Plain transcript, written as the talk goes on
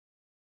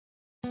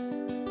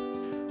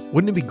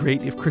Wouldn't it be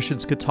great if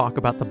Christians could talk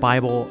about the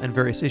Bible and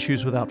various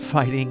issues without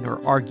fighting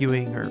or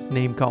arguing or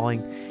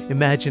name-calling?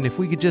 Imagine if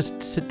we could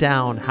just sit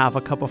down, have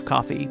a cup of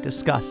coffee,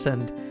 discuss,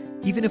 and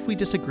even if we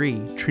disagree,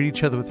 treat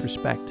each other with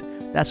respect.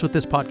 That's what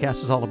this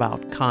podcast is all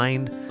about: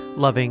 kind,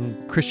 loving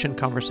Christian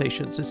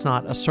conversations. It's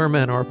not a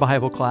sermon or a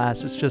Bible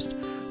class. It's just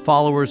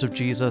followers of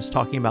Jesus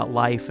talking about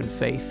life and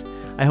faith.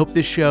 I hope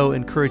this show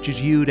encourages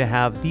you to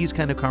have these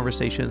kind of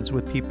conversations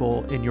with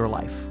people in your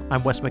life.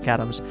 I'm Wes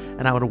McAdams,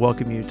 and I want to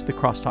welcome you to the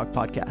CrossTalk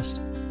podcast.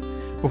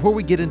 Before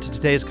we get into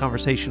today's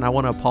conversation, I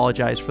want to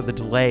apologize for the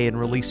delay in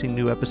releasing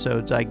new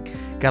episodes. I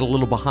got a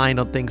little behind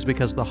on things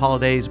because of the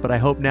holidays, but I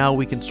hope now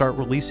we can start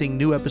releasing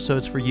new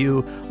episodes for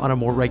you on a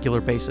more regular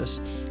basis.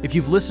 If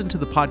you've listened to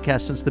the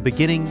podcast since the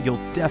beginning,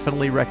 you'll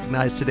definitely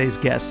recognize today's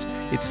guest.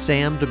 It's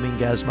Sam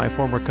Dominguez, my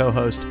former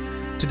co-host.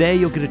 Today,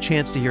 you'll get a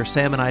chance to hear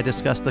Sam and I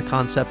discuss the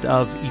concept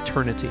of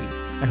eternity.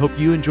 I hope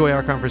you enjoy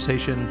our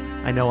conversation.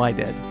 I know I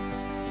did.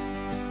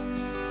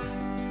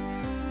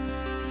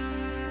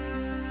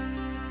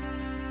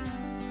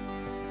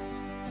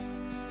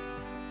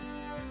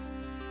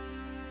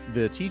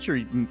 The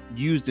teacher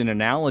used an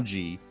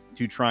analogy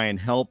to try and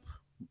help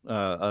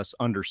us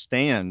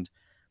understand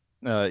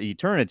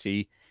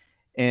eternity.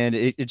 And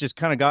it just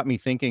kind of got me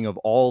thinking of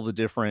all the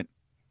different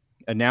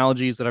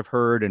analogies that I've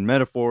heard and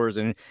metaphors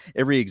and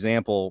every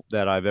example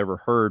that I've ever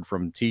heard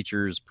from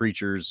teachers,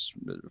 preachers,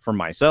 from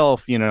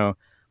myself,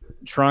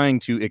 trying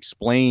to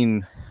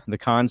explain the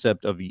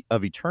concept of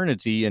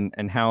eternity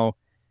and how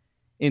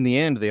in the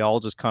end they all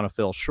just kind of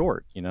fell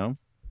short,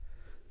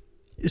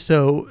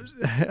 So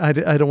I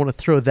don't want to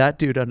throw that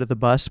dude under the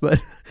bus, but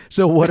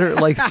so what are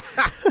like,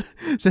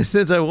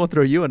 since I won't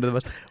throw you under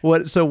the bus,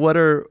 what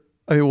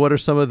are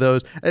some of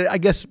those, I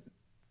guess,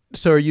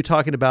 so are you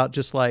talking about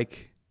just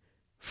like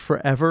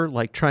forever,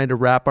 like trying to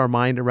wrap our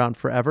mind around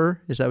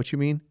forever? Is that what you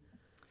mean?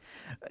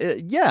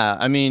 Yeah.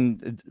 I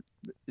mean,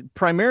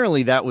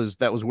 primarily that was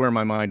where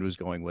my mind was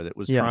going with it,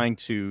 was trying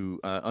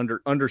to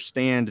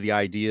understand the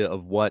idea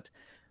of what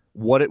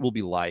it will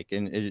be like.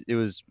 And it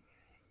was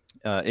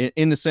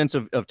in the sense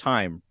of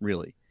time,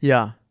 really.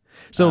 Yeah.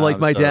 So like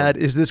my dad,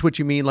 is this what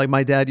you mean? Like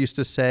my dad used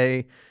to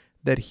say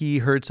that he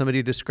heard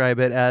somebody describe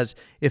it as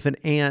if an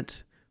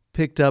ant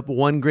picked up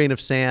one grain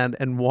of sand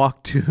and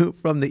walked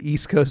from the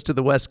East Coast to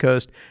the West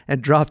Coast and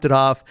dropped it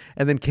off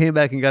and then came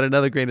back and got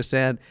another grain of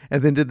sand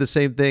and then did the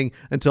same thing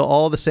until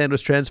all the sand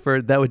was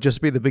transferred. That would just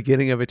be the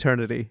beginning of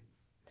eternity.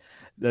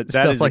 That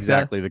is like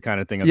exactly the kind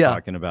of thing I'm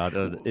talking about.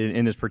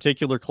 In this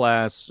particular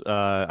class,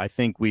 I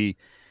think we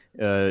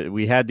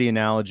had the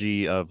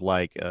analogy of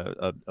like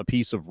a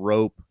piece of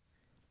rope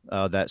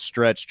that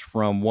stretched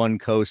from one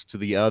coast to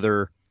the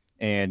other,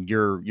 and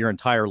your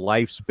entire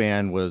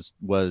lifespan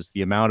was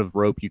the amount of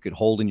rope you could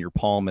hold in your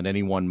palm at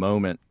any one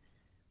moment.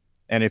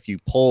 And if you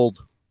pulled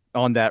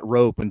on that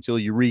rope until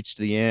you reached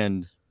the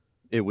end,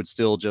 it would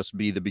still just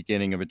be the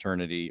beginning of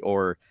eternity.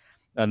 Or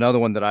another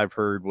one that I've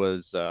heard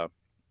was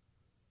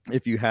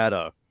if you had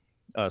a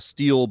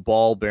steel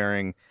ball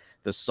bearing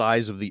the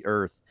size of the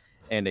earth,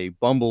 and a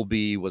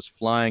bumblebee was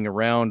flying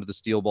around the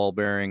steel ball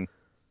bearing,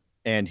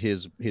 and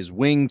his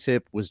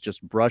wingtip was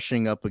just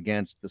brushing up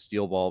against the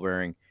steel ball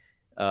bearing,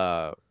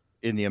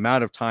 in the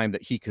amount of time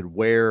that he could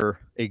wear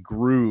a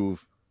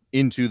groove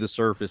into the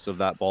surface of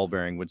that ball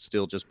bearing would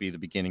still just be the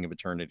beginning of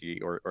eternity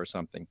or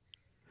something.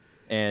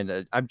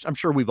 And I'm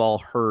sure we've all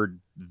heard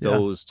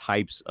those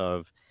types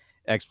of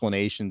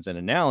explanations and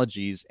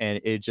analogies. And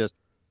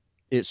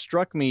it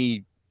struck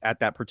me at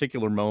that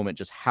particular moment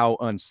just how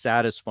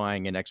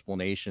unsatisfying an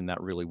explanation that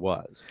really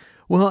was.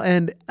 Well,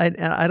 and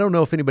I don't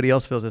know if anybody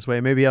else feels this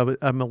way. Maybe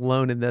I'm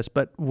alone in this,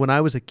 but when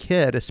I was a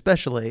kid,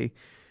 especially,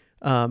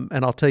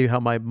 and I'll tell you how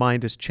my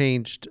mind has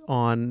changed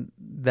on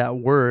that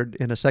word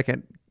in a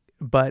second.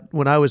 But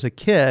when I was a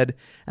kid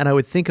and I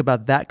would think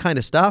about that kind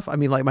of stuff, I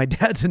mean, like my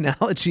dad's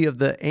analogy of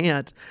the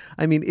ant,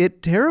 I mean,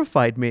 it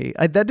terrified me.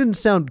 That didn't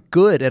sound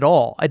good at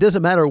all. It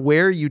doesn't matter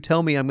where you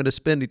tell me I'm going to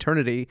spend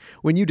eternity.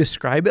 When you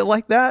describe it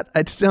like that,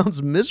 it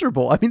sounds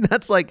miserable. I mean,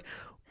 that's like,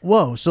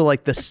 whoa. So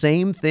like the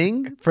same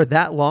thing for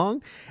that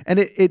long. And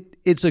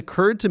it's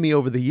occurred to me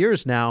over the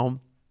years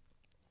now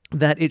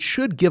that it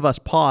should give us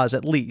pause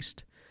at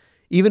least.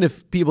 Even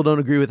if people don't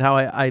agree with how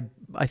I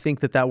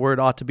think that word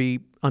ought to be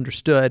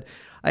understood,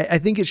 I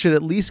think it should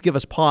at least give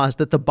us pause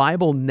that the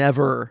Bible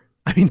never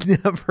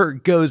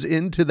goes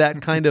into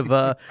that kind of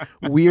a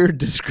weird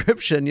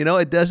description.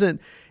 It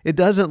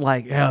doesn't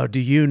like, oh, do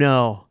you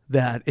know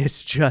that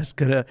it's just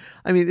gonna,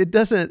 it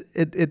doesn't,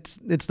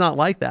 it's not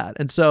like that.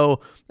 And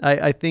so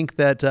I think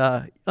that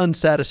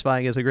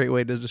unsatisfying is a great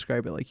way to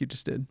describe it, like you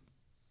just did.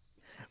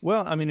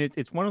 Well,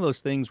 it's one of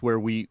those things where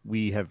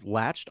we have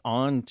latched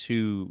on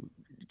to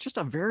just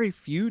a very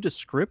few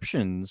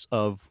descriptions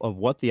of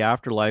what the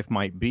afterlife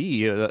might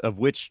be, of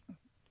which,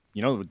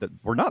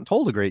 we're not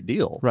told a great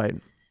deal. Right.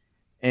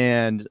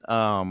 And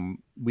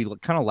we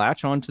kind of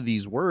latch onto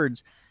these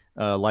words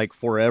like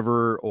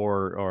forever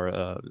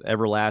or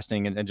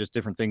everlasting and just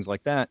different things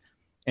like that.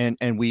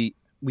 And we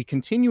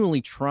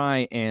continually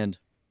try and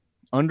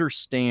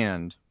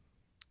understand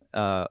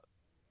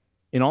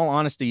in all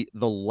honesty,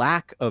 the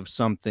lack of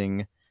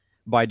something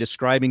by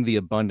describing the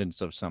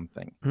abundance of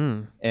something.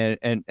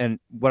 And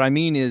what I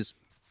mean is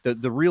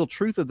the real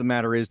truth of the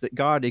matter is that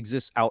God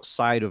exists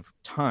outside of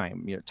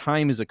time.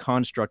 Time is a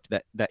construct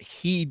that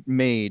he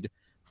made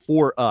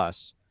for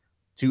us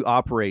to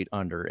operate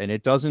under, and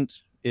it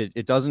doesn't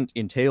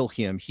entail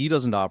him. He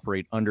doesn't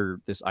operate under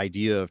this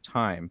idea of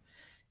time.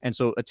 And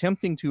so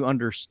attempting to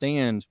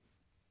understand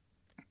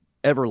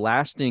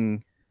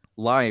everlasting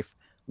life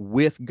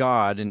with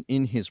God and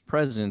in his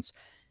presence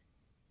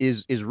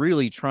is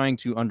really trying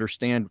to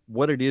understand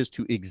what it is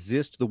to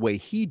exist the way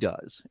he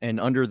does and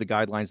under the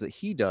guidelines that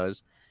he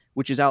does,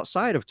 which is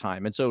outside of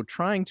time. And so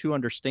trying to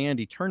understand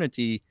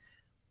eternity,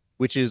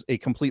 which is a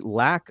complete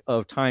lack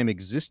of time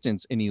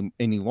existence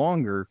any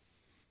longer,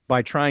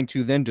 by trying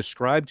to then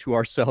describe to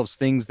ourselves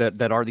things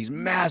that are these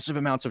massive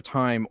amounts of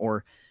time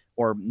or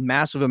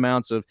massive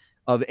amounts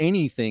of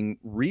anything,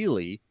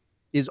 really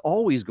is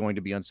always going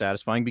to be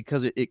unsatisfying,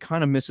 because it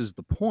kind of misses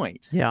the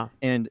point. Yeah.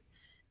 And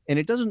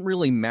it doesn't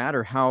really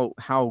matter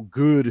how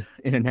good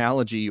an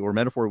analogy or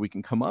metaphor we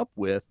can come up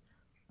with,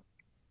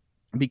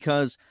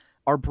 because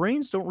our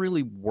brains don't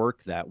really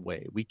work that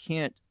way. We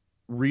can't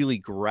really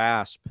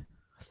grasp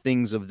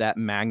things of that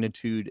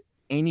magnitude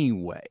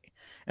anyway.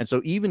 And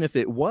so even if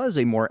it was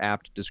a more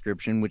apt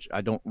description, which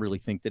I don't really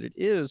think that it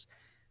is,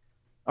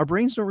 our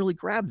brains don't really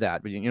grab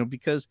that,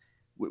 because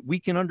we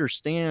can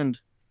understand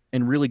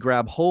and really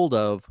grab hold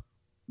of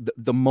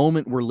the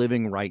moment we're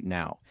living right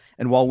now.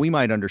 And while we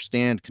might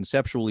understand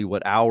conceptually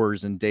what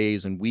hours and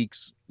days and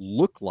weeks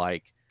look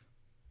like,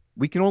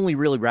 we can only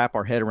really wrap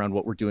our head around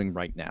what we're doing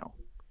right now.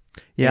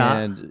 Yeah.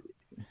 And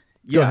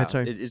Go ahead,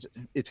 sorry.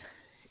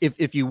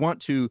 If you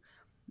want to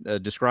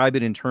describe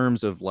it in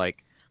terms of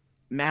like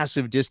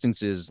massive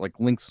distances, like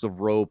lengths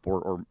of rope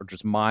or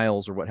just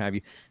miles or what have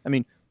you, I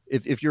mean,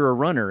 if you're a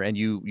runner and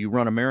you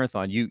run a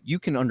marathon, you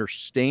can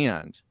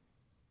understand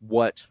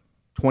what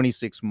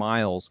 26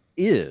 miles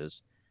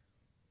is,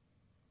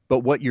 but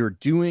what you're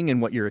doing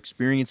and what you're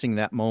experiencing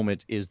that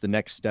moment is the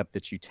next step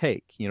that you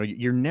take.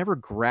 You're never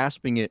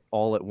grasping it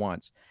all at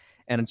once.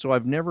 And so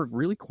I've never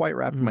really quite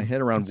wrapped my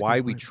head around why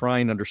we try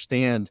and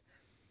understand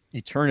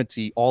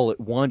eternity all at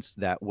once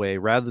that way,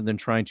 rather than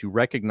trying to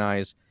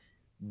recognize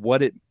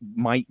what it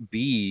might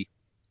be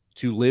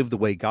to live the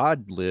way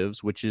God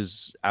lives, which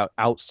is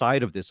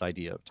outside of this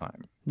idea of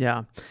time.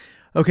 Yeah.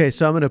 Okay,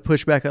 so I'm going to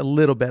push back a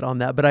little bit on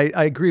that, but I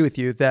agree with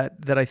you that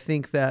I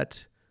think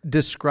that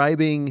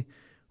describing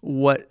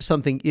what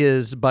something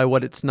is by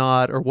what it's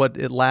not or what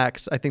it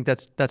lacks, I think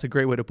that's a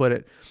great way to put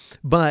it.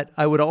 But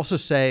I would also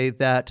say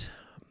that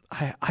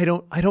I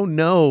don't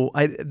know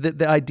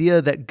the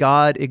idea that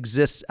God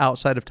exists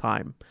outside of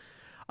time.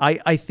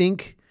 I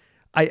think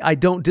I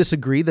don't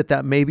disagree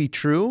that may be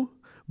true,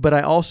 but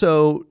I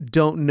also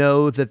don't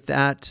know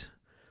that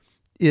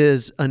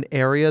is an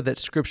area that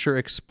Scripture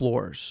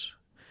explores.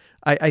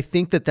 I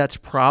think that's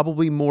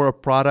probably more a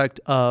product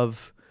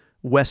of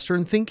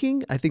Western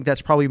thinking. I think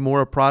that's probably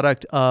more a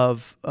product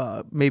of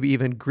maybe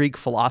even Greek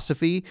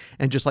philosophy,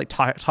 and just like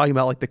talking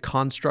about like the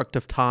construct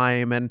of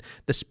time and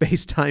the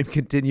space-time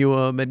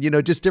continuum, and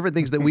just different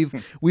things that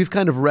we've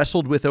kind of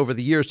wrestled with over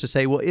the years to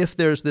say, well, if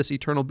there's this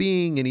eternal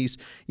being and he's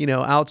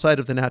outside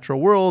of the natural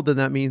world, then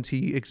that means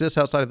he exists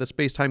outside of the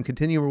space-time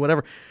continuum or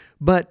whatever.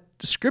 But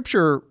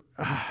Scripture,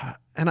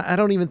 and I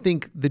don't even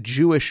think the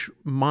Jewish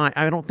mind,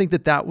 I don't think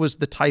that was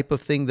the type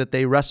of thing that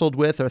they wrestled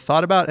with or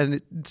thought about. And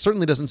it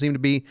certainly doesn't seem to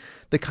be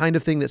the kind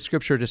of thing that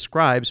Scripture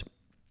describes.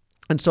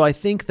 And so I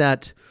think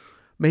that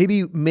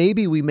maybe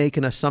we make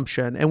an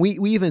assumption, and we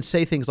even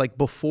say things like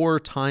before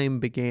time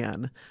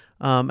began.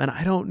 And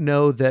I don't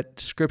know that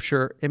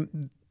Scripture,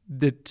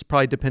 it's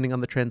probably depending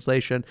on the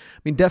translation. I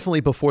mean,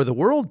 definitely before the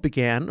world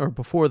began, or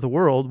before the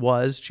world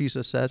was,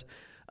 Jesus said.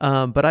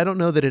 But I don't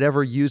know that it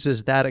ever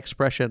uses that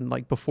expression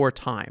like before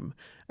time.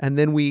 And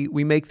then we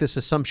make this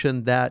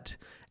assumption that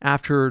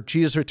after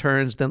Jesus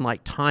returns, then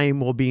like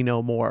time will be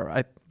no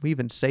more. We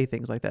even say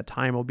things like that,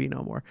 time will be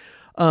no more.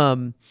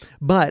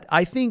 But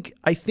I think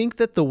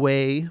that the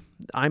way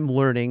I'm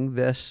learning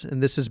this,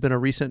 and this has been a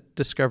recent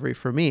discovery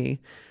for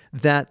me,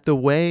 that the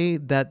way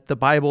that the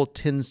Bible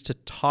tends to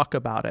talk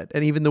about it,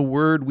 and even the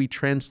word we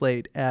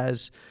translate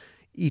as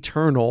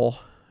eternal,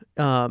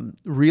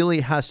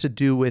 really has to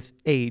do with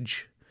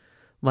age.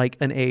 Like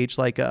an age,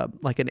 like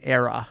an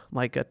era,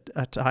 like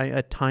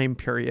a time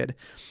period.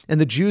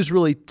 And the Jews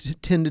really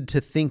tended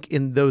to think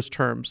in those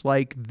terms,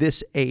 like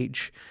this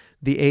age,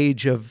 the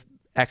age of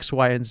X,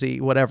 Y, and Z,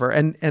 whatever.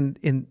 And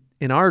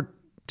in our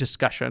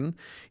discussion,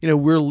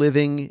 we're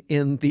living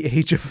in the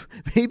age of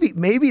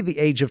maybe the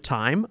age of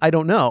time. I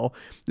don't know,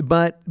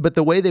 but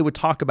the way they would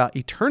talk about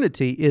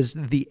eternity is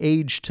the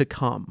age to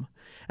come.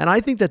 And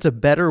I think that's a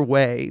better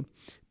way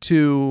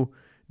to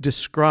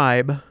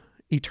describe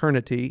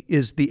eternity,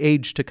 is the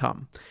age to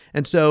come.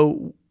 And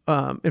so,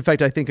 in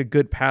fact, I think a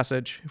good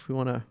passage, if we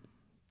want to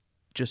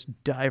just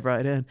dive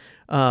right in,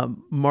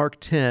 Mark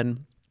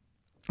 10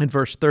 and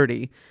verse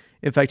 30.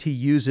 In fact, he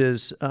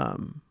uses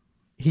the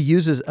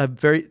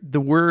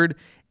word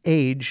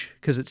age,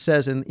 because it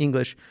says in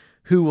English,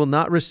 who will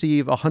not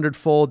receive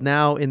 100-fold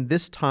now in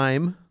this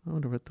time. I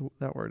wonder what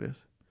that word is.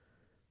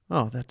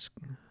 Oh, that's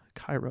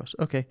kairos.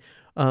 Okay.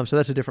 So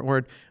that's a different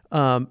word.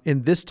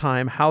 In this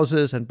time,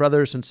 houses and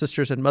brothers and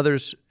sisters and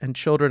mothers and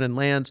children and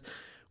lands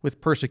with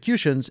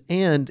persecutions,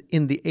 and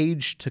in the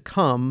age to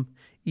come,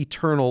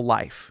 eternal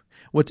life.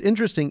 What's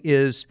interesting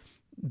is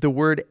the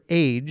word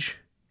age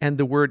and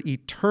the word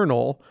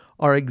eternal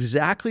are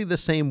exactly the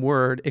same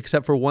word,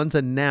 except for one's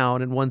a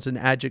noun and one's an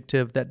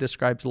adjective that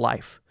describes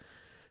life.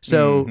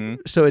 So,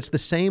 so it's the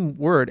same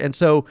word. And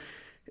so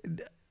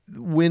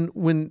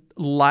when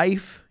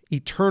life,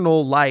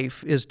 eternal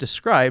life is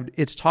described,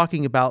 it's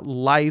talking about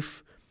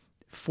life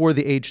for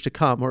the age to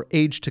come, or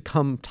age to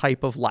come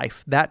type of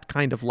life, that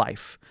kind of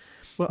life.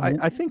 Well,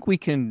 I think we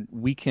can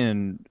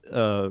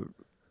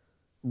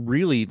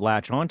really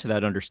latch on to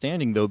that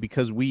understanding, though,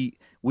 because we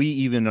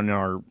even in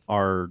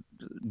our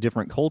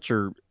different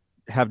culture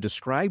have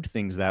described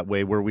things that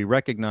way, where we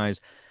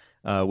recognize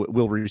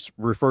we'll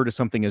refer to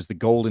something as the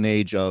golden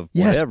age of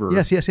whatever.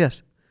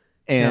 Yes.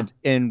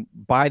 And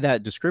by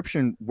that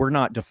description, we're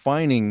not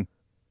defining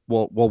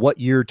well, what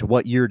year to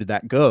what year did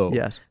that go?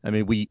 Yes. I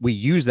mean, we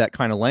use that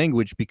kind of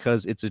language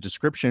because it's a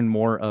description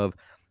more of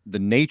the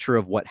nature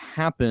of what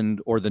happened,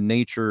 or the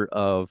nature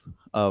of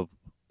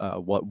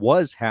what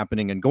was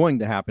happening and going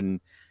to happen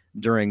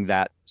during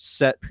that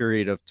set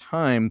period of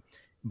time.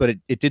 But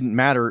it didn't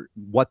matter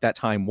what that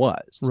time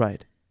was.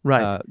 Right.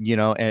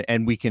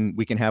 And we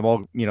can have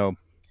all,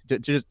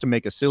 just to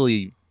make a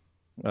silly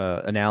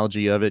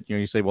analogy of it,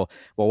 you say, well,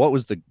 what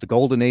was the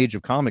golden age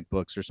of comic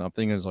books or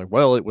something? And it's like,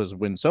 well, it was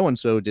when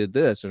so-and-so did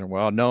this. And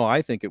well, no,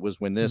 I think it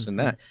was when this and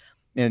that.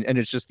 And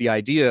it's just the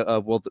idea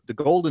of, well, the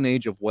golden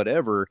age of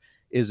whatever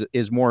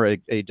is more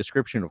a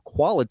description of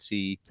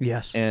quality.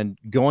 Yes. And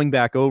going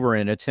back over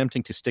and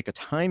attempting to stick a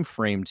time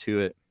frame to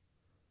it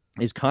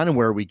is kind of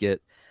where we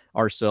get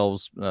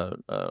ourselves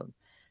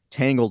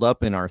tangled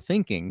up in our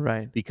thinking,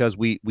 right? Because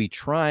we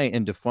try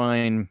and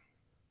define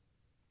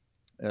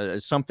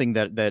something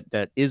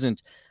that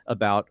isn't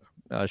about,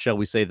 shall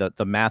we say,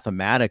 the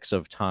mathematics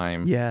of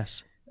time,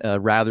 yes,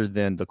 rather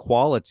than the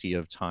quality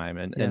of time,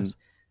 yes.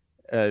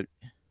 and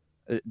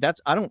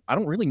that's I don't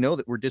really know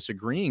that we're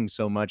disagreeing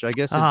so much. I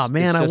guess. I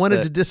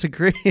wanted to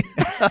disagree.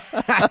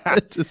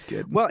 Just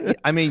kidding. Well,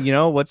 I mean,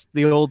 what's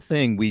the old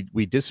thing?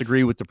 We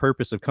disagree with the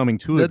purpose of coming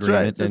to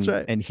agreement. That's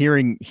right. And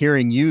hearing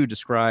you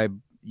describe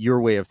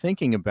your way of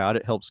thinking about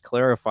it helps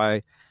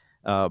clarify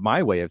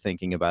my way of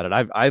thinking about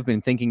it. I've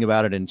been thinking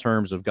about it in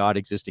terms of God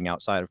existing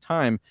outside of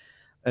time,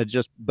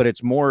 but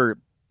it's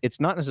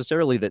not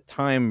necessarily that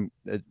time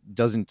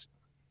doesn't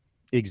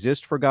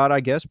exist for God, I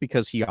guess,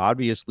 because he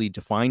obviously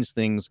defines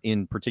things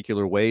in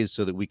particular ways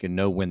so that we can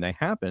know when they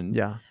happen.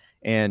 Yeah.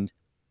 And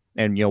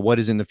what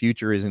is in the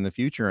future is in the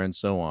future, and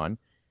so on.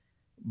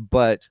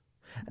 But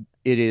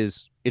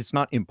it's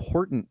not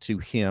important to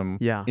him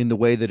in the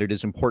way that it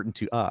is important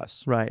to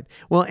us. Right.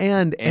 Well,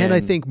 and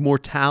I think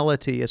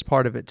mortality is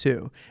part of it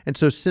too. And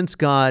so since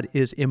God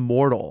is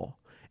immortal,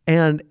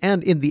 and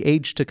in the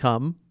age to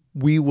come,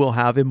 we will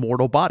have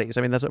immortal bodies.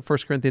 I mean, that's what 1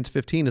 Corinthians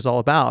 15 is all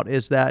about,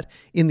 is that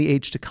in the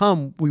age to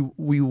come,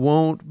 we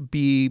won't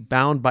be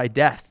bound by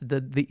death.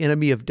 The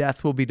enemy of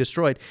death will be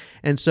destroyed.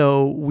 And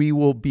so we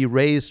will be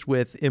raised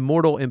with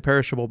immortal,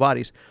 imperishable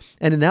bodies.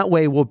 And in that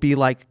way, we'll be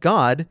like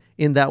God,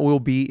 in that we'll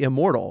be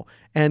immortal.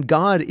 And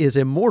God is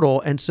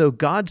immortal, and so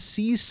God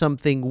sees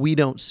something we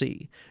don't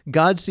see.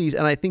 God sees,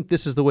 and I think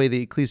this is the way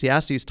the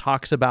Ecclesiastes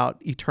talks about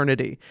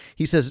eternity.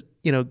 He says,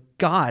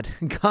 God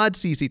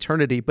sees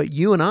eternity, but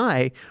you and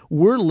I,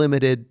 we're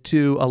limited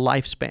to a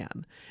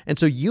lifespan. And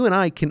so you and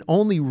I can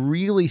only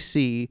really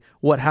see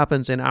what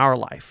happens in our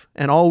life.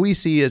 And all we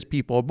see is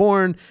people are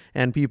born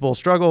and people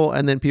struggle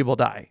and then people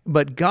die.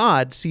 But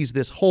God sees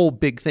this whole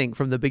big thing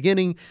from the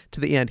beginning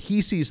to the end.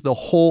 He sees the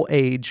whole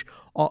age,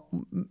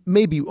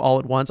 maybe all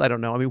at once. I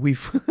don't know. I mean,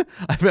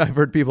 I've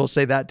heard people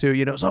say that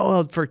too,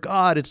 so for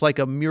God, it's like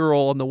a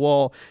mural on the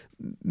wall.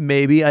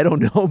 Maybe, I don't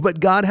know,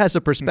 but God has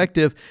a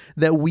perspective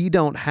that we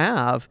don't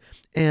have.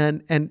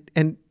 And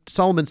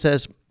Solomon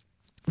says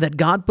that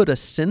God put a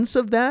sense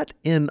of that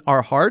in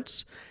our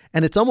hearts.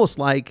 And it's almost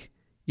like,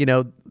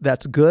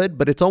 that's good,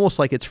 but it's almost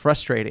like it's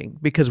frustrating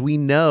because we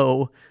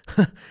know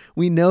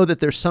that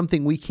there's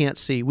something we can't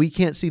see. We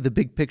can't see the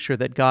big picture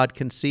that God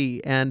can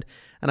see. And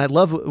I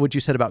love what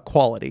you said about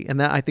quality. And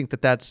that I think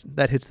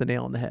that hits the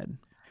nail on the head.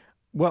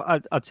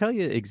 Well, I'll tell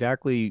you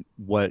exactly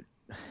what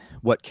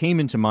came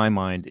into my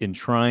mind in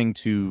trying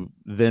to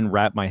then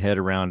wrap my head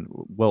around,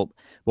 well,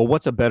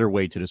 what's a better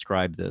way to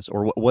describe this?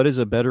 Or what is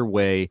a better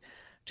way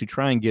to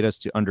try and get us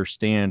to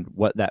understand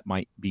what that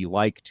might be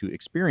like to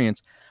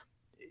experience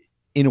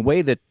in a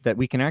way that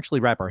we can actually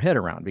wrap our head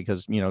around?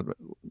 Because,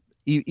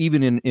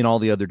 even in all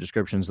the other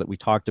descriptions that we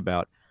talked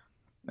about,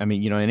 I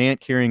mean, an ant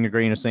carrying a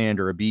grain of sand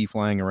or a bee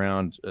flying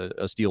around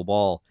a steel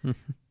ball,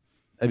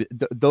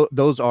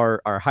 those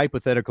are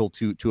hypothetical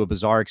to a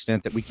bizarre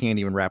extent that we can't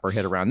even wrap our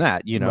head around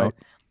that.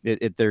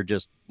 Right. They're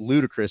just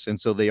ludicrous, and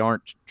so they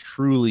aren't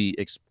truly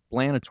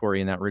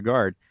explanatory in that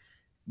regard.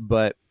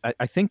 But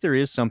I think there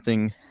is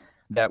something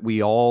that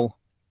we all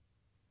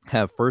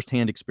have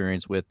firsthand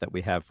experience with, that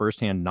we have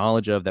firsthand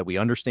knowledge of, that we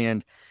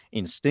understand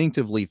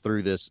instinctively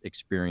through this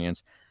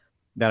experience,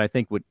 that I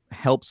think it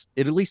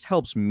at least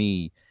helps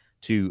me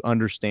to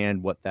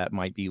understand what that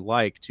might be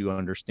like, to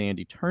understand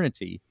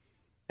eternity.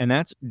 And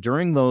that's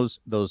during those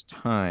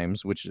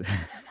times, which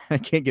I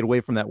can't get away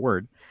from that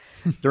word,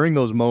 during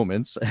those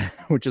moments,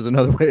 which is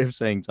another way of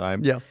saying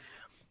time. Yeah.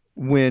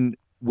 When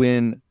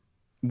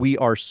we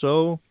are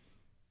so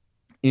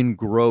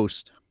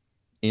engrossed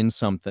in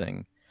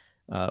something,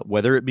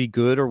 whether it be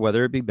good or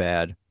whether it be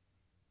bad,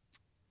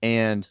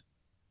 and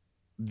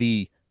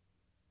the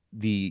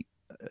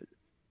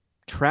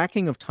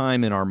tracking of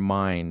time in our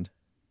mind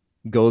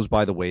goes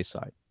by the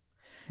wayside.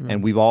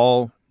 And we've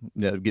all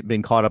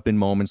been caught up in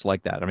moments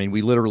like that. I mean,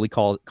 we literally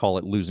call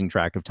it losing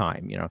track of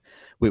time.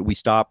 We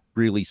stop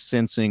really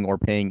sensing or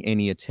paying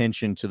any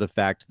attention to the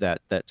fact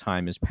that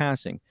time is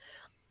passing.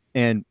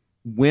 And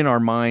when our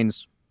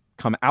minds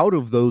come out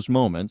of those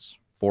moments,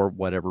 for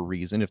whatever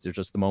reason, if there's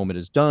just the moment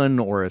is done,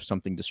 or if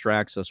something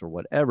distracts us or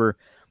whatever,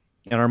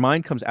 and our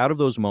mind comes out of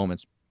those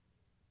moments,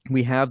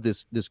 we have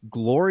this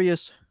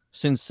glorious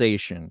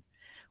sensation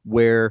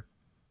where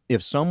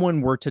if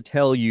someone were to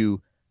tell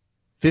you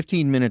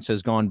 15 minutes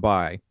has gone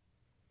by,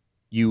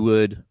 you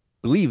would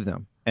believe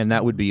them, and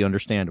that would be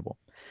understandable.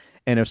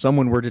 And if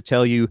someone were to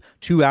tell you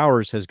 2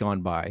 hours has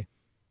gone by,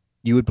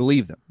 you would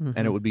believe them,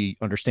 and it would be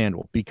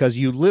understandable, because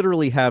you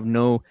literally have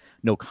no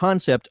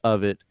concept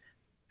of it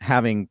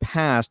having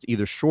passed,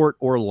 either short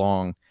or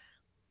long,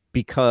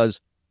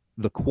 because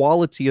the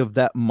quality of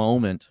that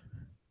moment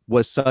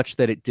was such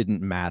that it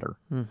didn't matter.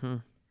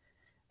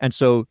 And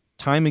so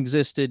time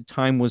existed,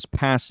 time was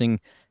passing,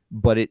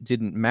 but it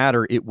didn't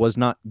matter. It was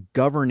not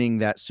governing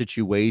that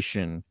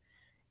situation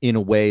in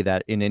a way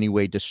that in any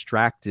way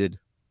distracted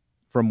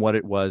from what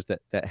it was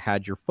that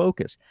had your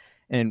focus.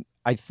 And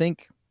I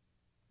think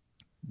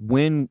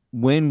when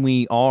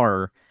we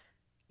are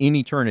in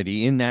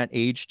eternity, in that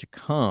age to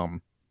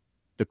come,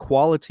 the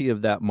quality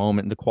of that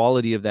moment, the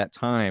quality of that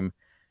time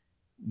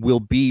will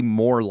be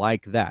more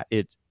like that.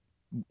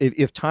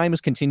 If time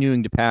is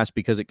continuing to pass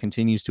because it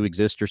continues to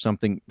exist or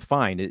something,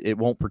 fine. It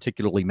won't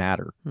particularly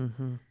matter.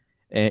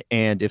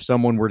 And if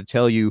someone were to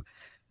tell you,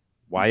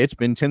 why, it's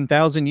been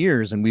 10,000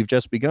 years and we've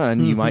just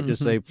begun, you might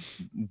just say,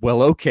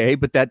 well, okay,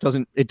 but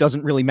it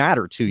doesn't really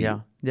matter to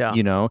you.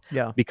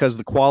 Yeah. Because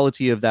the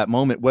quality of that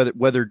moment,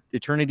 whether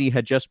eternity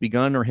had just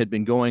begun or had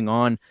been going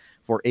on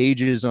for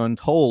ages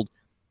untold,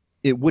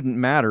 it wouldn't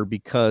matter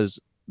because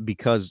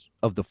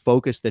of the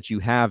focus that you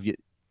have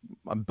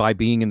by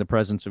being in the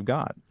presence of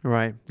God.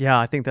 Right. Yeah,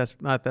 I think that's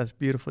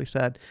beautifully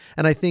said.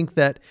 And I think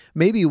that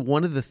maybe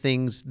one of the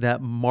things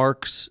that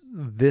marks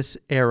this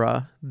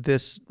era,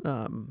 this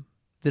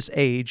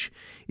age,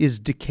 is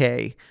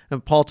decay.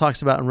 And Paul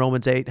talks about in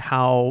Romans 8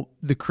 how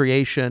the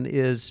creation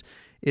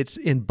it's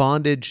in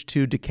bondage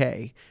to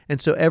decay.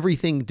 And so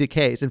everything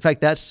decays. In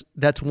fact, that's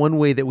one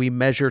way that we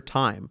measure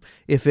time.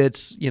 If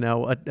it's,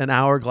 an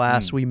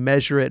hourglass, we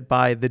measure it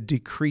by the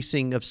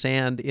decreasing of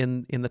sand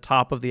in the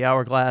top of the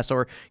hourglass,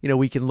 or,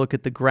 we can look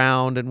at the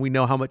ground and we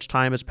know how much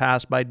time has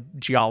passed by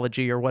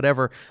geology or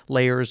whatever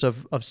layers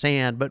of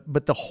sand.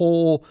 But the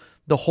whole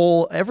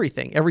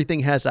everything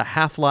has a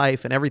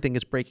half-life, and everything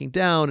is breaking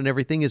down, and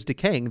everything is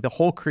decaying. The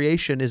whole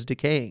creation is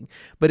decaying.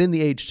 But in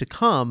the age to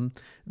come,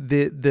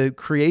 the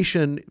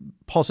creation,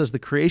 Paul says, the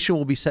creation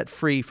will be set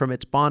free from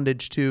its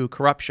bondage to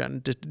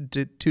corruption,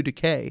 to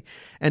decay.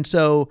 And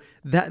so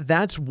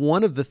that's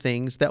one of the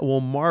things that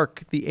will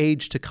mark the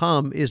age to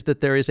come, is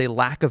that there is a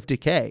lack of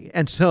decay.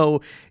 And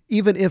so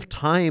even if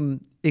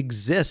time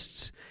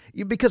exists,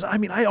 because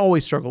I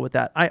always struggle with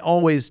that. I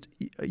always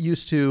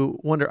used to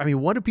wonder,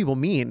 what do people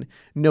mean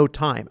no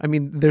time?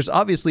 There's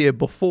obviously a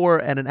before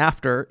and an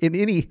after in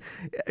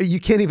you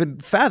can't even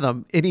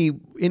fathom any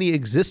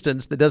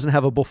existence that doesn't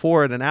have a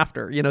before and an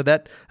after.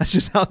 That's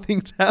just how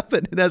things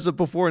happen. It has a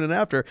before and an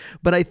after.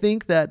 But I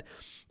think that,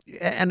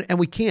 and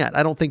we can't,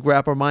 I don't think,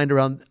 wrap our mind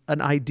around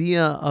an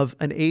idea of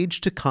an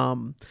age to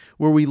come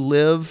where we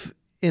live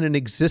in an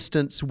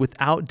existence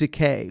without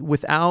decay,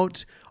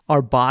 without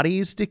our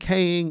bodies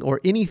decaying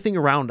or anything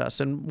around us,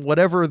 and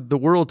whatever the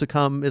world to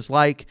come is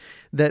like,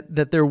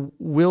 that there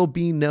will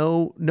be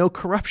no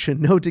corruption,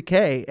 no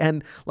decay.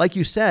 And like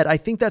you said, I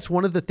think that's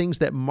one of the things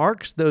that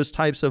marks those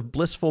types of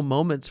blissful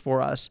moments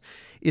for us,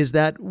 is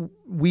that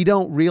we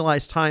don't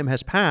realize time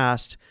has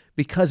passed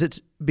because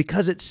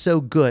it's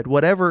so good.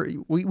 Whatever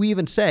we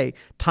even say,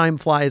 time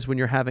flies when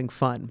you're having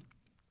fun.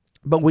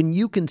 But when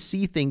you can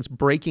see things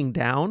breaking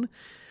down,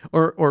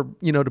 or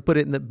to put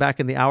it back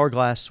in the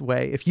hourglass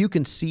way, if you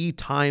can see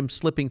time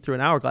slipping through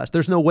an hourglass,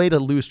 there's no way to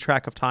lose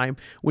track of time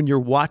when you're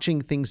watching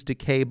things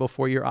decay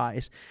before your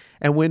eyes.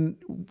 And when,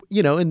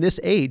 in this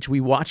age, we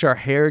watch our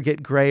hair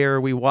get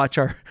grayer, we watch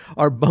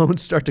our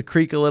bones start to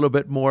creak a little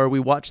bit more, we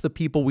watch the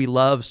people we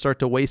love start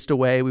to waste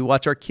away, we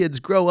watch our kids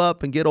grow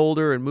up and get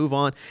older and move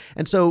on.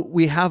 And so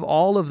we have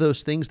all of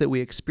those things that we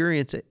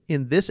experience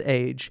in this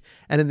age,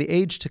 and in the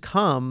age to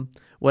come,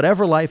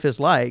 whatever life is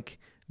like,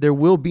 there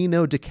will be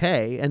no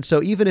decay. And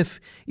so even if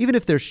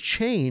there's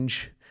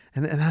change,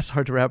 And that's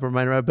hard to wrap our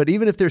mind around. But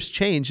even if there's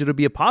change, it'll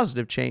be a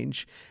positive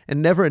change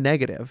and never a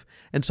negative.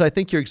 And so I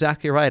think you're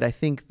exactly right. I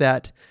think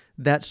that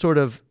sort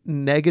of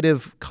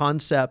negative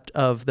concept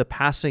of the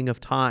passing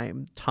of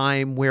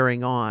time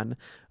wearing on,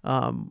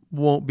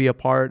 won't be a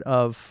part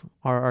of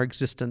our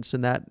existence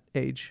in that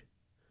age.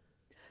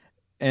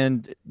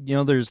 And,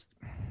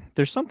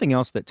 there's something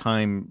else that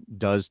time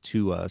does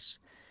to us,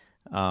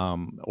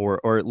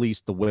 or at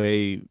least the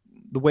way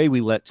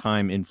we let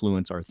time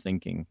influence our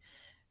thinking.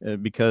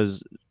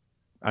 Because,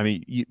 I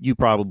mean, you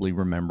probably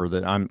remember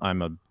that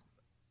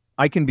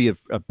I can be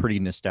a pretty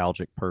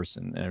nostalgic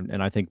person,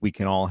 and I think we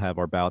can all have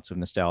our bouts of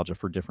nostalgia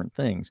for different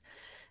things.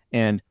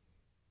 And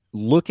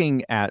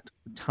looking at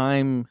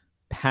time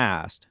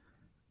past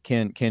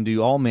can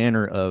do all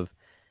manner of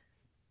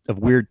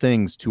weird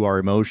things to our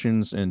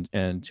emotions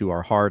and to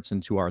our hearts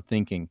and to our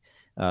thinking.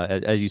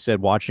 As you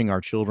said, watching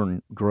our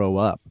children grow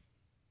up,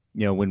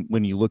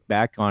 when you look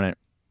back on it,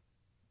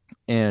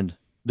 and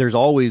there's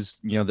always,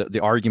 the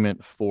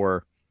argument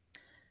for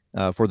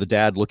the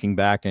dad looking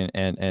back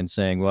and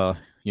saying, well,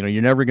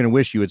 you're never going to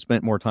wish you had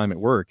spent more time at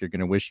work. You're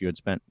going to wish you had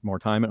spent more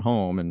time at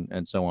home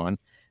and so on,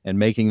 and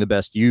making the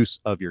best use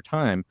of your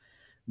time.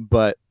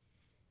 But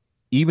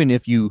even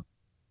if you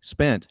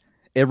spent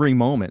every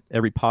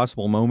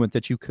possible moment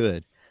that you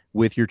could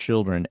with your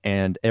children,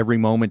 and every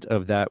moment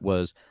of that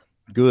was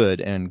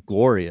good and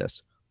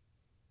glorious,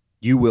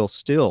 you will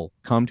still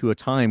come to a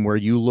time where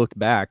you look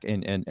back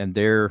and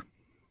there,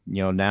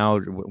 now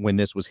when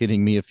this was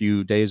hitting me a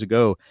few days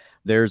ago,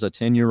 there's a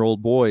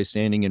 10-year-old boy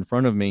standing in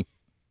front of me,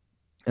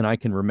 and I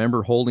can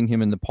remember holding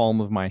him in the palm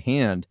of my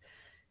hand.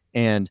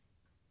 And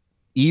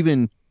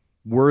even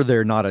were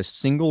there not a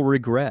single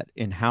regret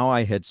in how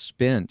I had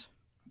spent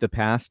the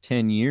past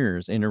 10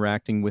 years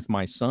interacting with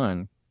my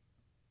son,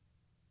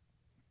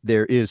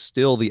 there is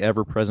still the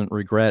ever-present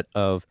regret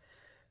of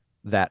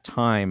that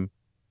time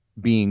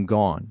being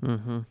gone.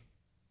 Mm-hmm.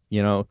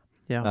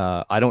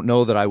 Yeah. I don't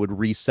know that I would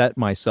reset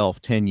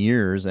myself 10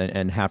 years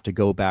and have to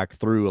go back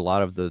through a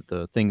lot of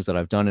the things that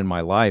I've done in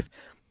my life.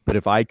 But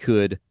if I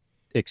could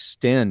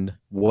extend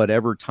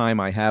whatever time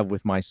I have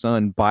with my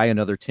son by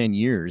another 10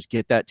 years,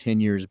 get that 10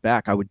 years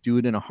back, I would do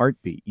it in a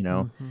heartbeat.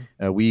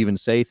 Mm-hmm. We even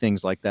say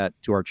things like that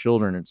to our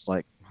children. It's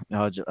like,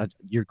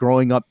 you're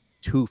growing up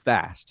too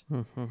fast.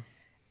 Mm-hmm.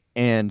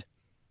 And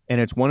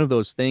it's one of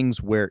those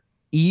things where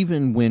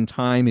even when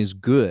time is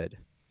good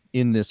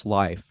in this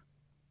life,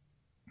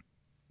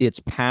 its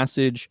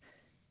passage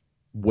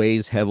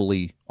weighs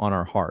heavily on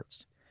our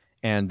hearts.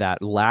 And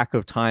that lack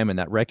of time and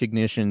that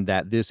recognition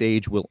that this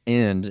age will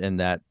end, and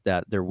that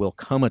there will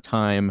come a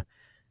time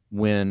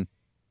when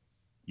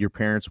your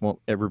parents won't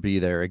ever be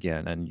there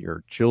again, and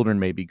your children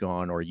may be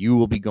gone, or you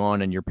will be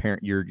gone, and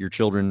your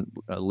children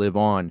live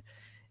on.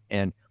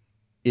 And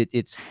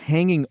it's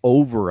hanging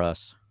over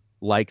us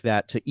like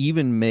that to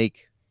even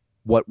make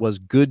what was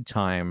good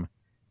time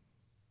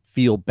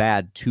feel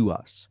bad to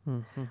us.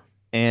 Mm-hmm.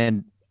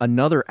 And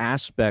another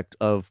aspect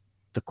of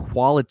the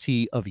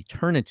quality of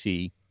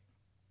eternity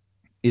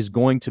is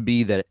going to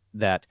be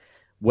that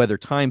whether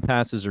time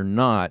passes or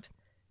not,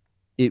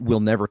 it will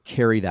never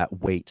carry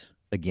that weight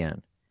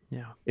again.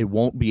 Yeah. It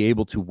won't be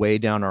able to weigh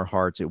down our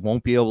hearts. It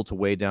won't be able to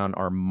weigh down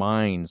our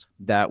minds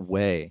that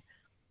way.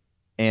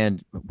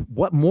 And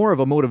what more of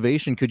a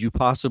motivation could you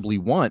possibly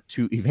want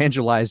to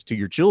evangelize to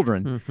your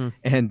children, mm-hmm.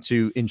 and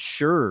to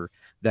ensure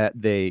that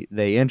they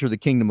enter the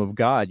kingdom of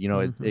God,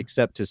 mm-hmm.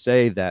 except to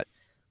say that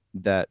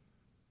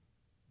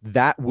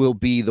will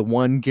be the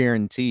one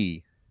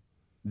guarantee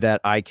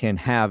that I can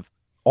have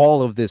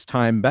all of this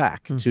time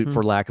back, mm-hmm.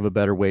 for lack of a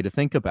better way to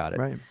think about it.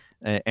 Right.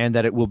 And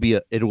that it will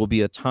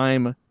be a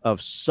time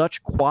of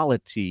such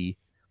quality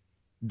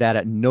that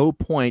at no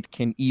point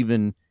can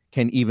even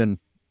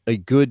a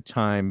good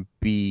time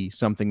be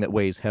something that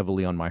weighs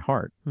heavily on my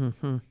heart.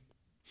 Mm-hmm.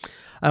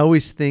 I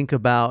always think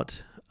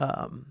about,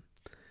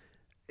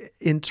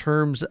 in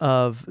terms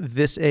of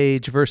this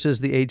age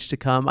versus the age to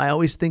come, I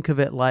always think of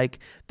it like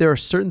there are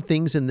certain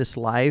things in this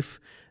life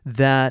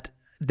that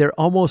they're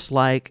almost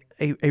like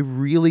a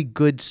really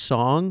good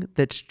song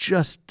that's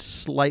just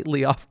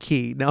slightly off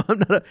key. Now,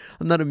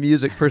 I'm not a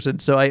music person,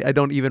 so I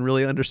don't even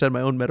really understand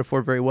my own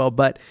metaphor very well.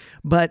 But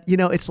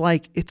it's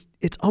like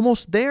it's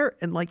almost there,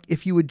 and like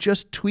if you would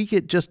just tweak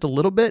it just a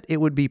little bit,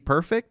 it would be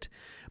perfect.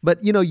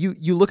 But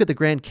you look at the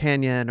Grand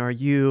Canyon, or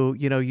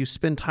you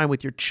spend time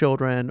with your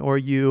children, or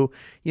you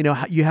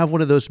have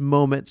one of those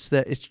moments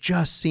that it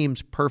just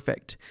seems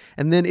perfect.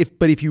 And then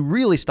if you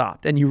really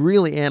stopped and you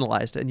really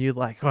analyzed it, and you're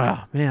like,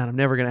 wow, man, I'm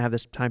never going to have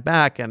this time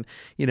back, and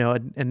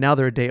now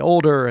they're a day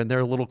older and they're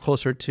a little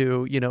closer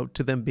to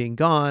to them being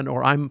gone,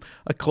 or I'm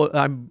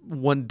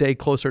one day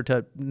closer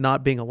to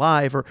not being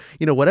alive, or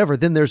whatever.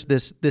 Then there's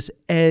this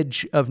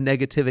edge of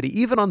negativity,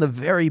 even on the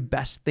very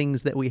best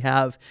things that we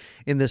have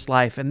in this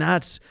life, and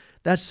that's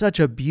such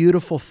a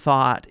beautiful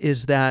thought,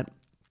 is that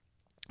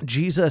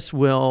Jesus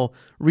will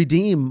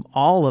redeem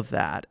all of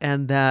that,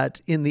 and that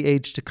in the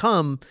age to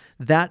come,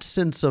 that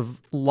sense of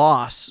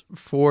loss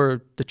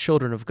for the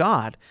children of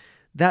God,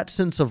 that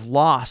sense of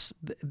loss,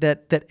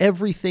 that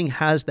everything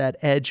has that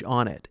edge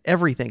on it.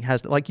 Everything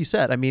has, like you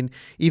said, I mean,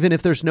 even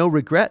if there's no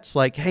regrets,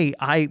 like, hey,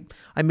 I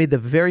made the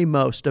very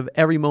most of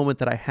every moment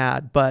that I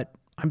had, but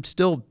I'm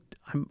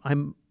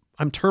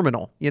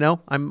terminal,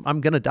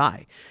 I'm going to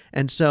die.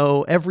 And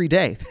so every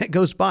day that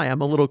goes by,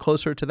 I'm a little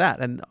closer to that.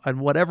 And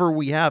whatever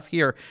we have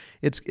here,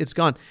 it's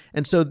gone.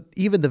 And so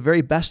even the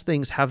very best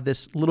things have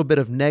this little bit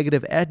of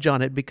negative edge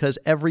on it, because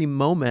every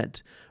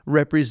moment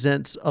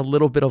represents a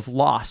little bit of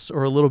loss,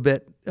 or a little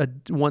bit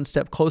one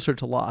step closer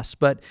to loss.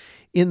 But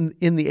in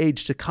the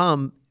age to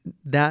come,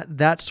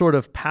 that sort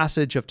of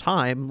passage of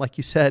time, like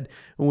you said,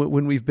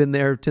 when we've been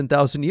there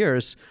 10,000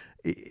 years,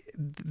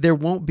 there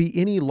won't be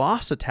any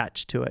loss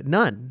attached to it,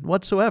 none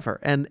whatsoever.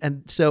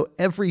 And so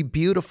every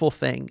beautiful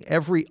thing,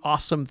 every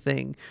awesome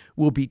thing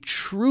will be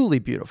truly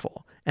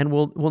beautiful, and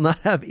will not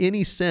have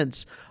any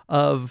sense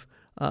of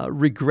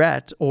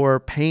regret or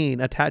pain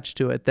attached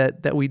to it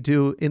that we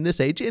do in this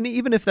age. And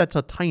even if that's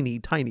a tiny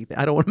thing,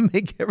 I don't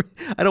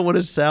want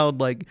to sound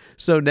like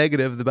so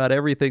negative about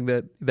everything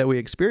that we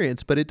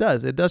experience, but it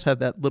does have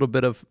that little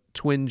bit of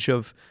twinge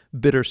of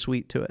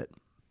bittersweet to it.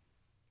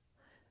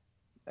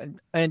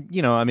 And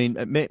I mean,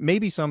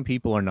 maybe some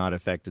people are not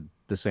affected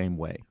the same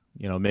way.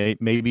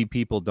 Maybe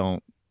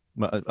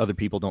other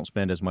people don't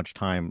spend as much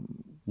time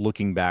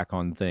looking back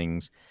on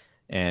things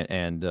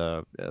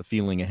and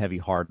feeling a heavy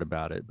heart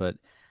about it. But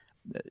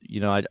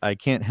I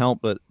can't help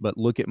but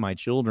look at my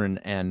children,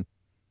 and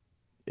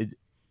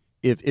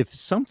if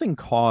something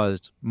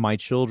caused my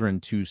children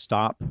to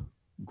stop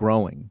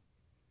growing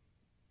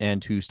and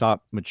to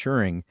stop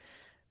maturing,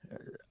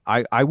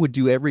 I would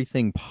do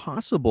everything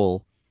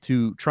possible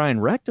to try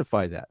and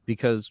rectify that,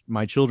 because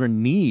my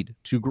children need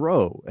to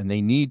grow and they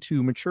need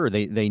to mature.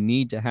 They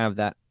need to have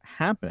that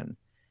happen.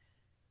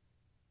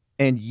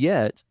 And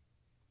yet,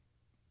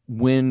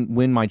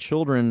 when my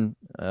children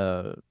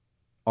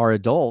are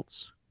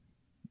adults,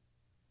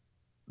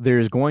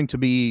 there's going to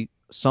be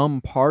some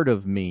part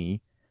of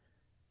me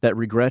that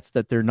regrets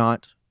that they're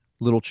not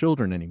little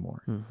children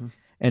anymore. Mm-hmm.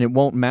 And it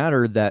won't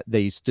matter that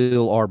they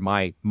still are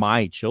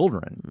my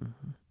children,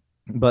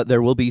 mm-hmm. but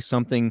there will be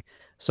something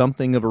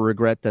of a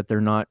regret that they're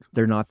not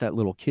that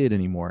little kid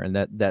anymore, and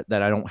that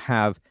I don't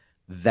have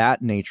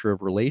that nature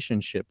of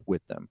relationship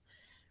with them.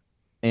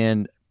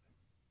 And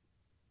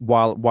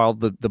while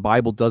the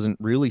Bible doesn't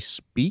really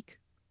speak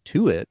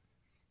to it,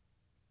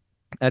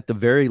 at the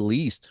very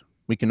least,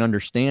 we can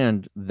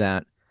understand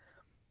that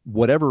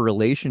whatever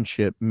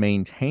relationship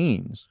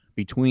maintains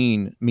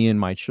between me and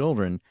my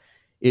children,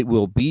 it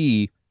will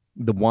be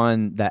the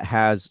one that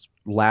has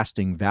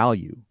lasting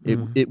value.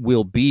 It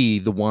will be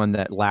the one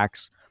that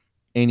lacks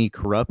any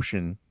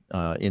corruption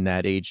in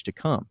that age to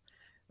come.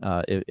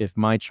 If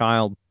my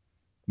child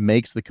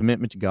makes the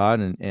commitment to God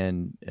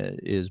and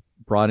is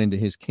brought into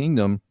his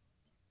kingdom,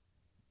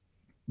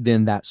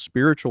 then that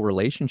spiritual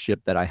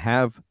relationship that I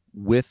have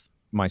with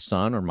my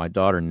son or my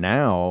daughter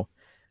now,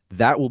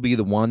 that will be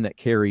the one that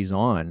carries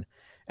on,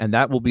 and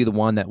that will be the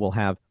one that will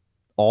have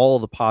all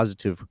the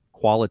positive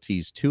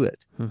qualities to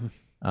it.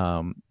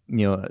 Mm-hmm.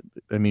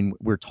 I mean,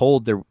 we're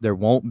told there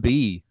won't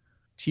be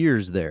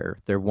tears there.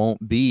 There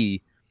won't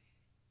be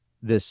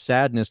this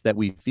sadness that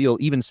we feel,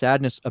 even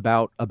sadness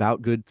about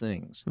good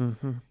things.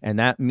 Mm-hmm. And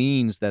that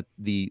means that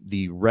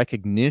the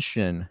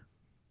recognition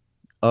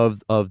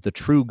of the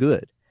true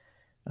good.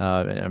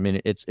 I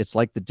mean, it's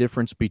like the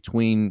difference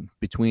between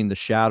the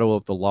shadow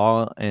of the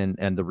law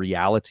and the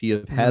reality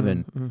of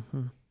heaven.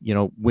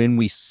 Mm-hmm. When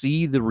we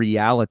see the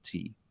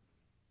reality,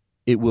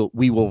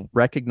 we will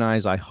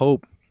recognize, I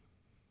hope,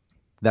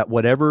 that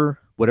whatever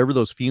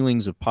those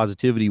feelings of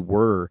positivity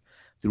were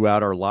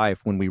throughout our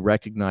life, when we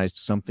recognized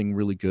something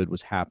really good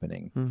was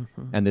happening,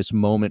 mm-hmm. and this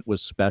moment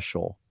was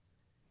special,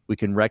 we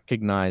can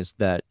recognize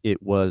that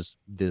it was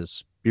this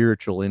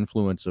spiritual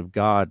influence of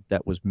God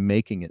that was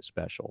making it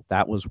special.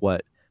 That was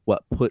what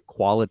put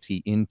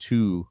quality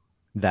into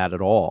that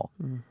at all.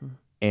 Mm-hmm.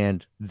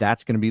 And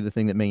that's going to be the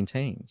thing that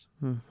maintains.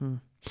 Mm-hmm.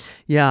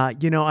 Yeah.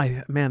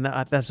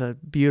 That's a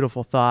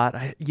beautiful thought.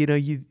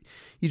 You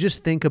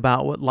just think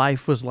about what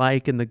life was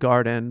like in the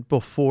garden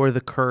before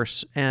the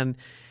curse. And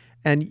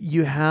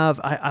you have,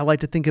 I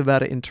like to think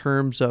about it in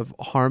terms of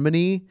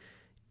harmony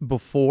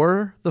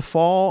before the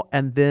fall,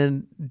 and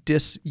then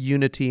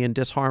disunity and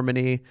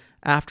disharmony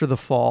after the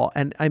fall.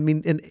 And I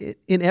mean,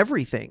 in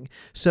everything.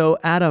 So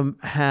Adam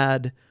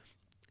had,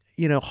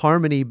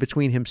 harmony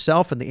between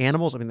himself and the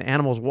animals. I mean, the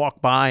animals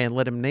walk by and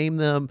let him name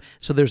them.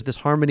 So there's this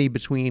harmony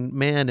between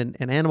man and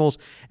animals.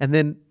 And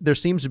then there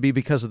seems to be,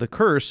 because of the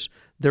curse,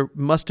 there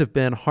must have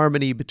been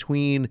harmony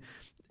between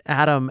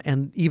Adam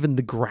and even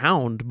the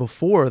ground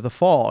before the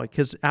fall,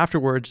 because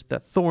afterwards the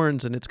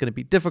thorns, and it's going to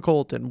be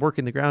difficult, and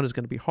working the ground is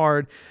going to be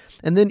hard.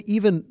 And then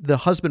even the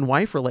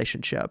husband-wife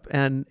relationship,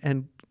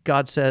 and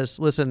God says,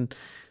 listen,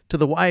 to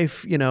the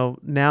wife,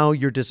 now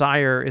your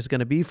desire is going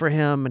to be for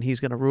him, and he's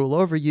going to rule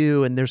over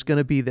you, and there's going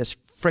to be this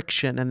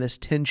friction and this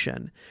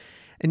tension.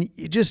 And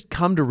you just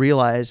come to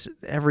realize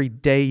every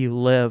day you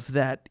live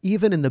that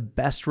even in the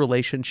best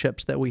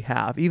relationships that we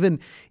have, even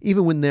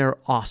when they're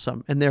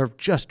awesome and they're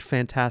just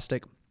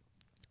fantastic,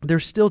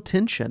 there's still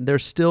tension.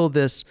 There's still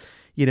this,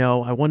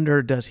 I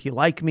wonder, does he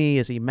like me?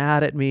 Is he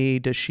mad at me?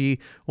 Does she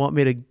want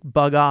me to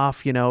bug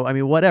off?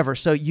 Whatever.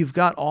 So you've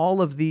got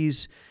all of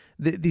these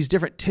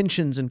different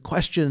tensions and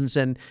questions,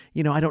 and,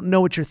 I don't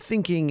know what you're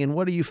thinking and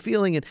what are you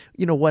feeling, and,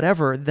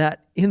 whatever,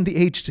 that in the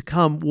age to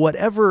come,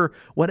 whatever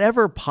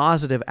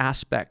positive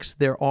aspects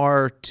there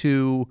are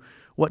to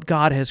what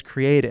God has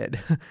created,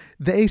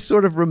 they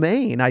sort of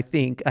remain,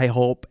 I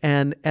hope,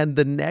 and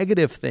the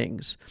negative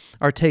things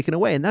are taken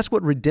away. And that's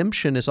what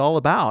redemption is all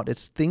about.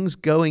 It's things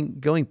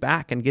going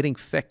back and getting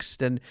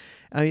fixed. And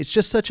it's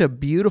just such a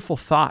beautiful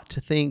thought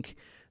to think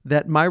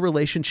that my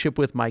relationship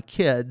with my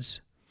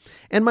kids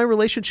and my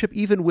relationship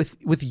even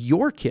with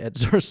your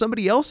kids or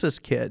somebody else's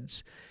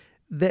kids,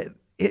 that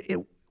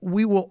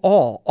we will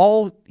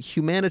all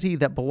humanity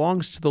that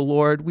belongs to the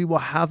Lord, we will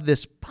have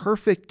this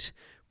perfect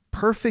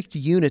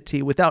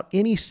unity without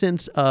any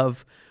sense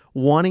of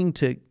wanting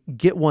to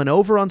get one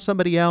over on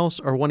somebody else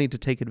or wanting to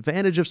take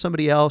advantage of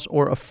somebody else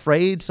or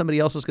afraid somebody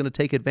else is going to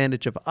take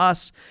advantage of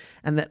us,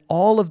 and that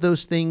all of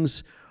those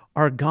things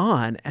are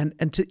gone.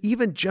 And to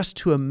even just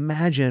to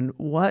imagine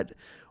what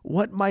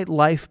might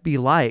life be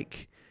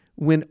like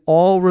when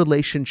all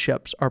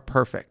relationships are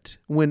perfect,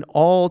 when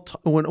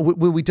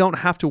we don't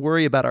have to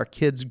worry about our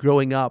kids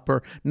growing up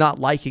or not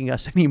liking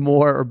us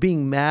anymore or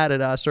being mad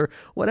at us or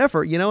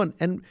whatever,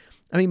 and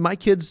my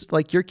kids,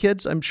 like your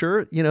kids, I'm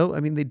sure,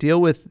 they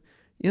deal with,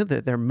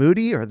 they're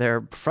moody or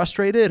they're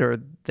frustrated or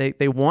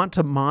they want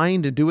to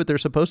mind and do what they're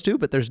supposed to,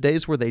 but there's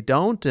days where they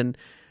don't.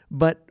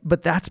 But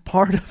that's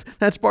part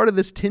of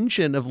this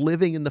tension of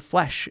living in the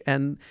flesh,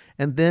 and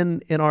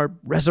then in our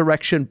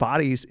resurrection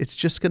bodies, it's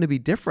just going to be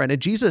different.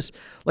 And Jesus,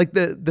 like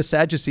the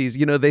Sadducees,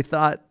 they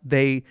thought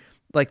they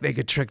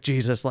could trick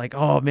Jesus, like,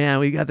 oh man,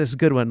 we got this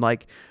good one.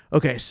 Like,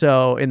 okay,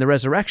 so in the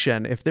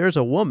resurrection, if there's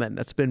a woman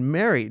that's been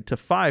married to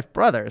 5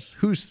 brothers,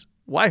 whose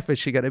wife is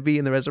she going to be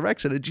in the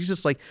resurrection? And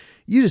Jesus, like,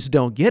 you just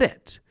don't get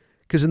it.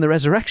 Because in the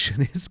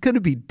resurrection, it's going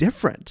to be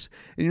different.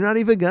 And you're not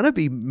even going to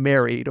be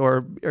married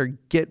you're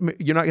not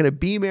going to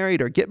be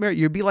married or get married.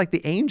 You'll be like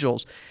the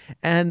angels.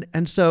 And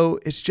so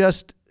it's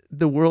just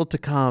the world to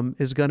come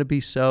is going to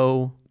be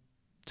so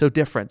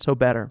different, so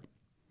better.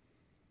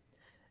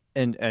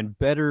 And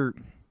better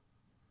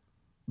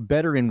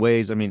in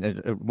ways.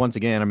 Once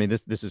again,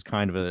 this is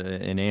kind of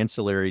an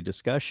ancillary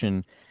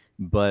discussion,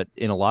 but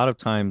in a lot of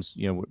times,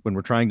 when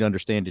we're trying to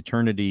understand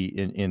eternity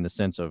in the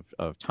sense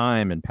of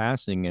time and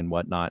passing and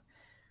whatnot,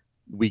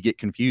 we get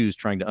confused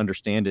trying to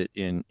understand it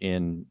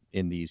in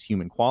these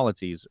human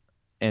qualities.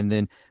 And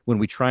then when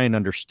we try and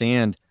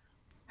understand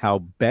how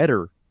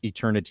better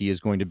eternity is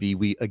going to be,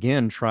 we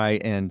again try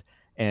and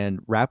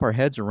wrap our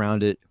heads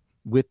around it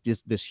with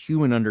this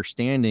human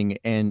understanding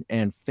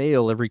and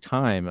fail every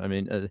time.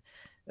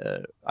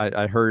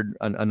 I heard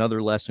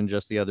another lesson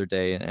just the other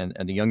day, and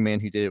the young man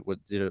who did it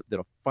did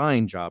a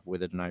fine job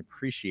with it, and I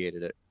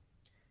appreciated it.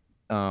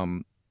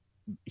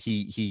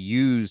 He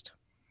used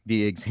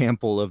the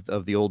example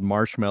of the old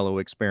marshmallow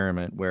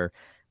experiment where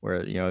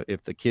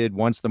if the kid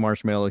wants the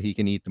marshmallow, he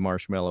can eat the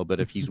marshmallow,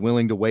 but if he's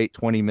willing to wait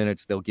 20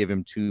 minutes, they'll give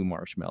him 2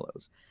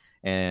 marshmallows.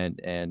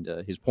 And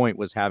his point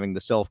was having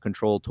the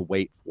self-control to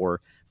wait for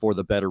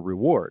the better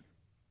reward.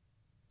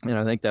 And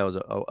I think that was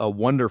a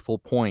wonderful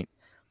point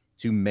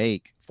to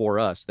make for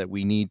us, that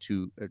we need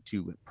to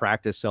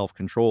practice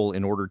self-control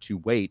in order to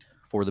wait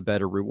for the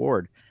better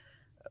reward.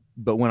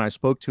 But when I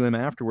spoke to him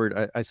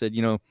afterward, I said,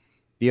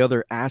 the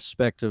other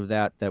aspect of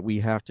that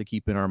we have to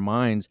keep in our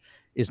minds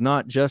is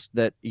not just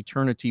that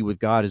eternity with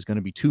God is going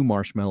to be 2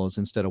 marshmallows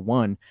instead of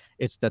 1.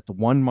 It's that the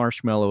 1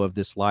 marshmallow of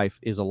this life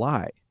is a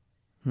lie.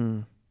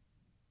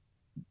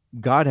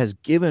 God has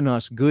given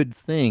us good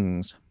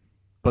things,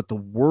 but the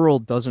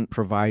world doesn't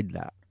provide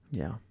that.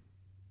 Yeah.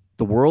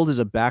 The world is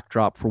a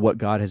backdrop for what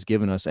God has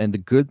given us, and the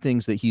good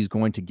things that he's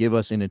going to give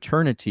us in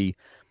eternity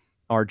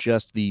are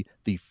just the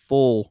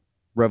full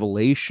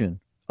revelation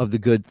of the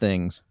good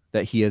things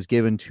that he has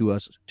given to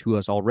us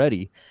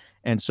already.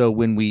 And so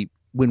when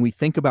we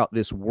think about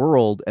this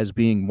world as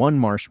being 1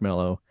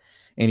 marshmallow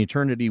and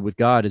eternity with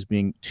God as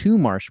being 2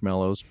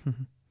 marshmallows,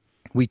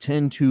 we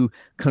tend to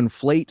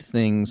conflate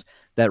things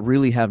that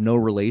really have no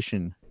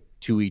relation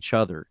to each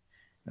other.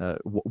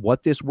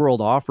 What this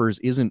world offers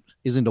isn't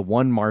a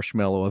 1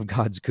 marshmallow of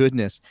God's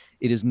goodness.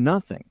 It is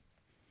nothing.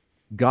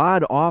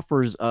 God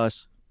offers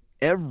us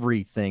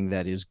everything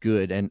that is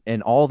good,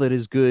 and all that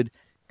is good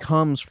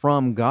comes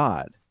from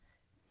God.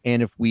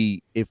 And if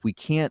we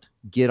can't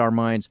get our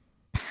minds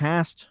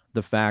past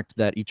the fact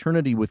that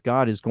eternity with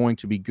God is going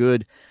to be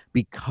good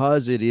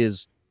because it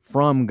is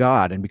from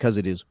God and because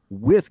it is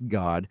with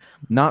God,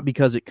 not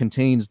because it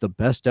contains the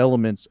best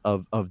elements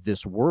of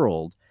this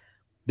world,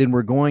 then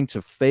we're going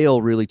to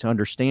fail really to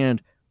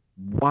understand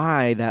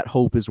why that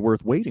hope is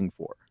worth waiting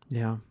for.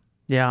 Yeah.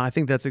 Yeah, I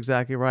think that's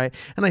exactly right.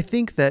 And I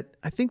think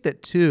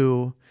that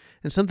too,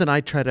 and something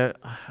I try to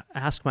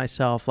ask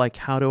myself, like,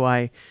 how do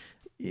I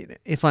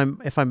if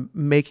I'm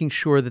making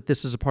sure that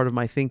this is a part of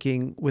my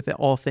thinking with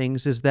all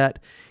things, is that,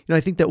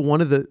 I think that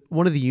one of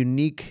the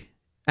unique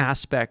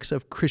aspects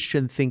of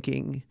Christian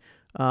thinking,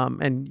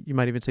 and you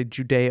might even say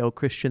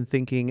Judeo-Christian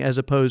thinking, as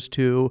opposed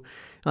to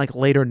like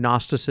later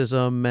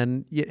Gnosticism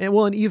and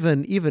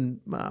even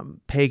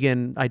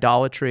pagan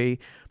idolatry,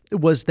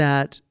 was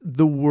that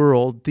the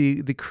world,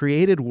 the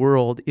created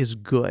world, is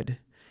good.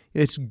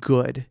 It's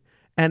good.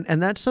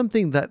 And that's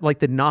something that like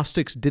the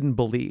Gnostics didn't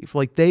believe.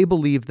 Like they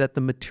believed that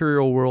the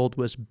material world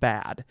was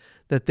bad,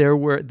 that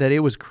it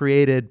was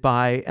created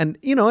by, and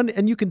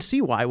you can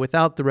see why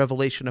without the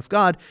revelation of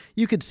God,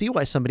 you could see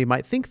why somebody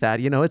might think that,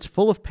 it's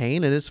full of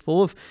pain and it's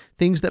full of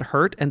things that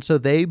hurt. And so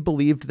they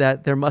believed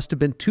that there must have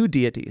been two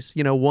deities,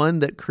 one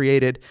that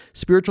created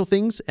spiritual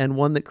things and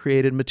one that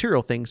created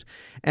material things.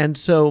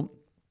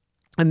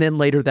 And then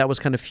later that was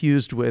kind of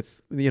fused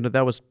with,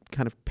 that was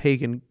kind of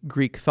pagan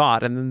Greek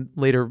thought. And then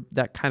later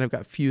that kind of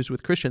got fused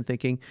with Christian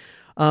thinking.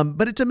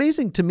 But it's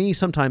amazing to me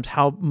sometimes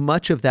how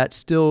much of that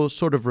still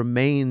sort of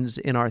remains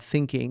in our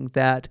thinking,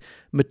 that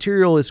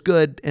material is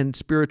good and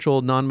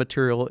spiritual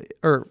non-material,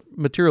 or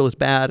material is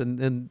bad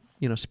and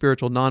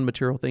spiritual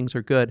non-material things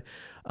are good.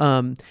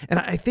 And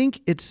I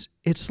think it's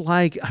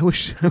like, I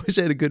wish I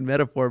had a good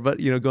metaphor, but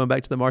going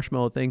back to the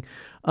marshmallow thing.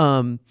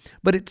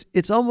 But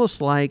it's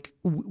almost like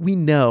we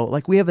know,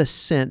 like we have a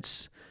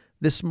sense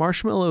this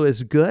marshmallow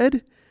is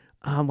good.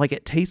 Like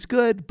it tastes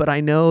good, but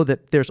I know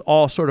that there's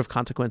all sort of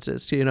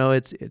consequences.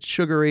 It's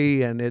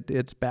sugary and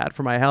it's bad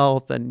for my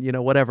health and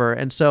whatever.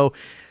 And so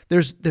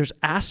there's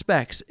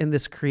aspects in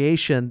this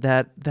creation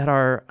that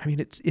are,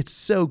 it's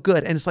so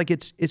good, and it's like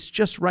it's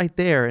just right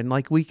there. And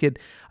like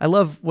I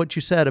love what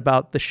you said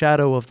about the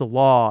shadow of the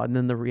law and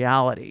then the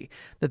reality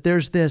that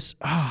there's this.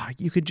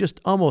 You could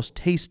just almost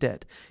taste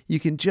it.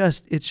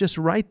 It's just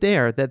right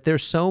there. That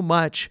there's so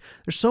much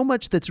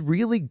that's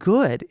really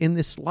good in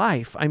this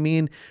life.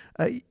 And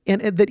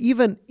that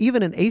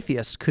even an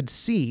atheist could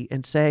see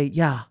and say,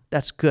 yeah,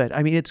 that's good.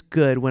 It's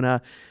good when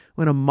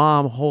a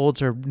mom holds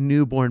her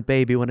newborn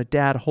baby, when a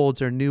dad holds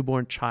their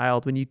newborn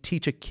child, when you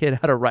teach a kid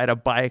how to ride a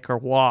bike or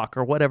walk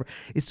or whatever.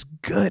 It's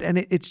good, and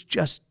it's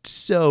just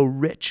so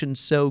rich and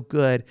so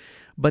good.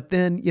 But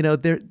then,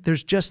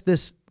 there's just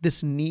this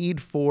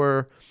need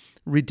for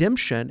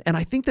redemption, and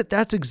I think that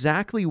that's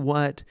exactly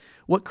what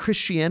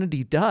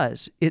Christianity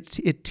does.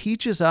 It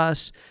teaches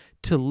us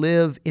to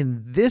live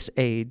in this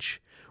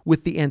age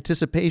with the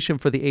anticipation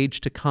for the age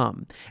to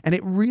come. And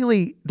it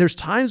really, there's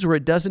times where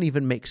it doesn't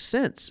even make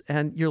sense.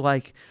 And you're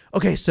like,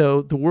 okay,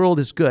 so the world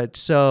is good.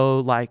 So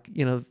like,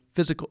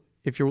 physical,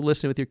 if you're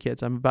listening with your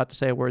kids, I'm about to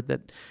say a word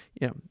that,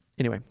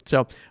 anyway.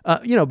 So,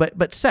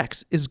 but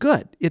sex is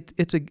good.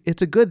 It's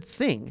a good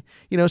thing,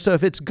 so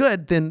if it's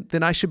good,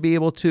 then I should be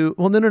able to,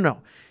 well,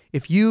 no.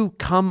 If you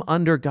come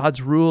under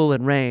God's rule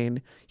and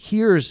reign,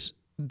 here's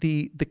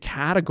the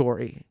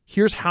category.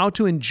 Here's how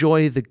to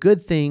enjoy the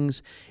good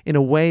things in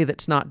a way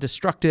that's not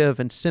destructive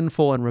and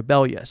sinful and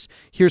rebellious.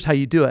 Here's how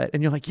you do it.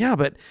 And you're like, yeah,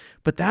 but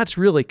that's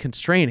really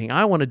constraining.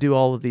 I want to do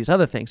all of these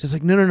other things. It's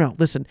like, no.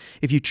 Listen,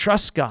 if you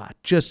trust God,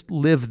 just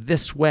live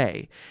this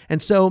way.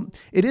 And so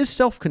it is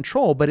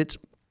self-control, but it's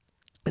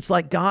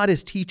like God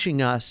is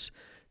teaching us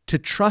to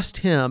trust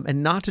Him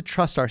and not to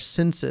trust our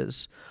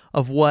senses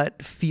of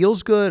what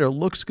feels good or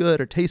looks good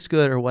or tastes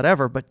good or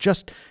whatever, but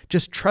just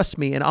trust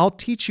me, and I'll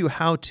teach you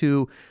how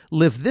to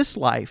live this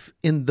life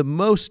in the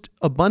most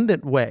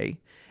abundant way,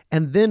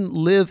 and then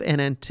live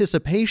in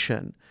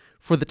anticipation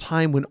for the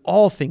time when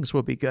all things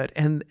will be good,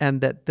 and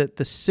that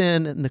the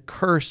sin and the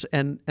curse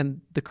and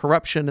the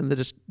corruption and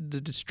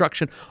the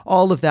destruction,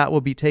 all of that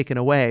will be taken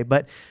away.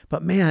 But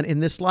man, in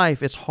this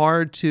life, it's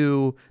hard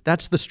to.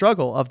 That's the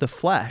struggle of the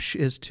flesh,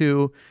 is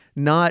to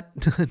not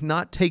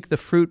take the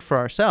fruit for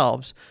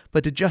ourselves,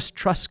 but to just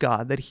trust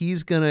God that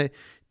He's going to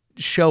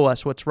show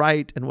us what's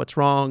right and what's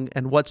wrong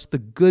and what's the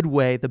good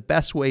way, the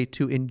best way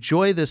to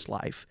enjoy this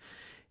life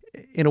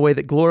in a way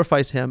that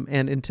glorifies Him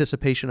and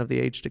anticipation of the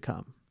age to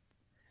come.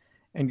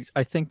 And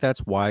I think that's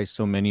why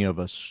so many of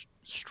us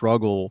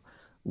struggle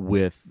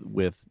with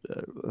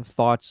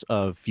thoughts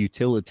of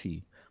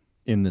futility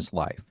in this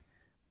life.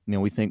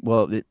 We think,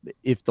 well,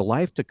 if the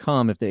life to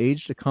come, if the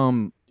age to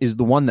come is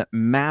the one that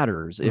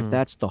matters, if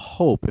that's the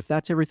hope, if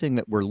that's everything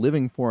that we're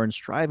living for and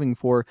striving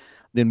for,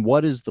 then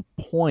what is the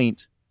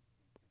point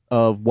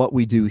of what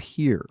we do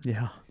here?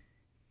 Yeah.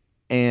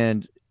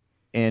 And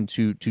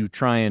to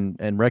try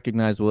and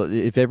recognize, well,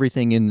 if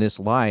everything in this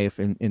life,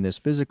 in this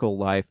physical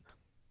life,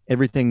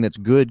 everything that's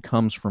good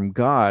comes from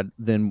God,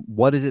 then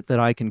what is it that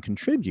I can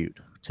contribute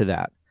to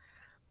that?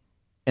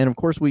 And of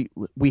course,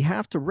 we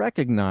have to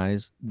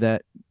recognize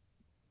that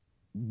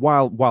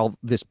while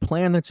this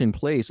plan that's in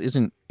place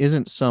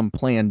isn't some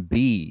plan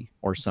B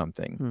or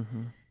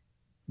something,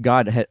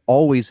 God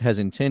always has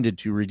intended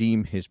to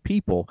redeem His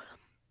people,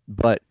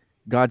 but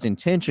God's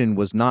intention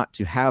was not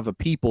to have a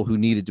people who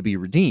needed to be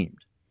redeemed.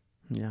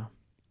 Yeah,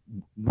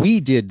 we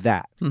did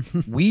that.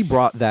 We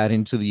brought that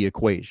into the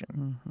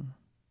equation.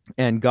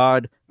 And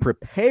God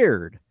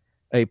prepared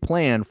a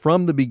plan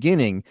from the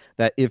beginning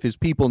that if his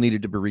people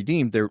needed to be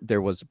redeemed,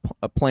 there was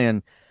a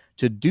plan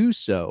to do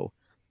so.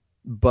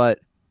 But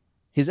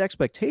his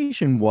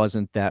expectation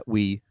wasn't that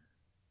we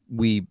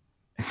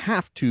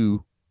have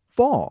to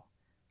fall,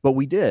 but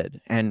we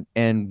did, and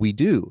we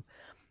do.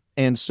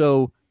 And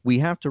so we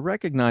have to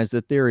recognize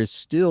that there is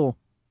still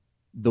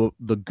the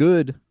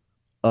good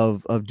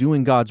of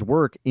doing God's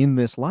work in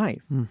this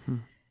life. Mm-hmm.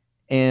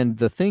 And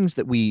the things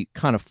that we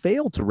kind of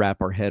fail to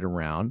wrap our head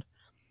around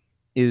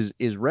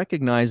is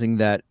recognizing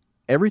that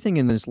everything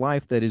in this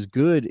life that is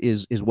good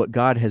is what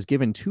God has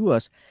given to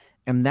us,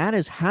 and that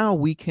is how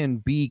we can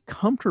be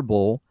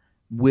comfortable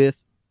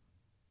with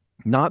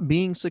not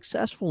being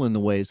successful in the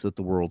ways that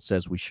the world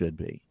says we should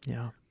be.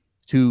 Yeah.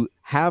 To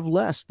have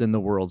less than the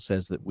world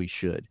says that we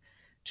should.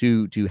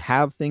 To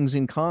have things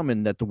in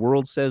common that the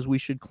world says we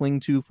should cling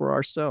to for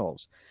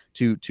ourselves.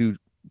 To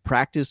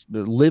practice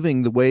the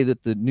living the way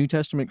that the New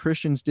Testament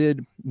Christians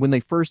did when they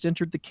first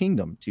entered the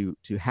kingdom, to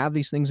have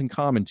these things in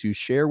common, to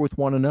share with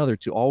one another,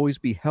 to always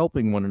be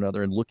helping one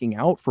another and looking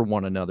out for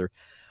one another.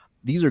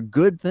 These are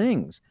good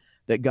things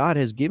that God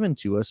has given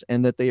to us,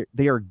 and that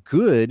they are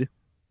good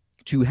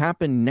to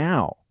happen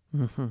now.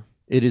 Mm-hmm.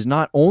 It is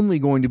not only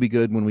going to be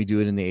good when we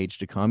do it in the age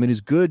to come. It is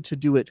good to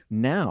do it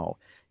now,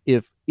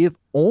 if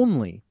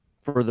only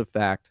for the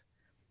fact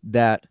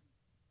that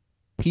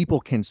people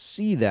can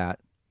see that,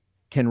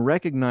 can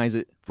recognize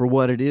it for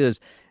what it is,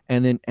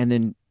 and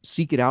then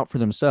seek it out for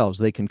themselves.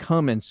 They can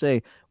come and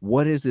say,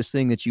 what is this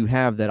thing that you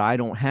have that I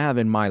don't have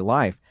in my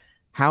life?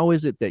 How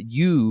is it that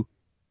you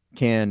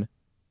can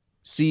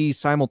see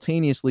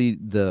simultaneously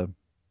the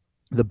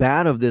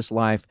bad of this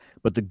life,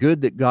 but the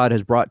good that God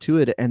has brought to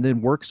it, and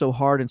then work so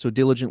hard and so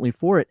diligently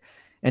for it,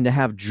 and to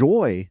have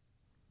joy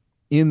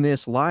in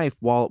this life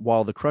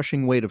while the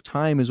crushing weight of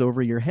time is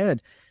over your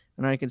head?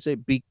 And I can say,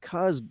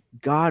 because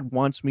God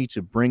wants me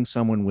to bring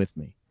someone with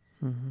me.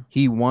 Mm-hmm.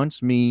 He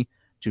wants me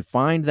to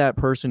find that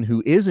person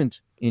who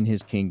isn't in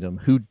his kingdom,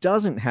 who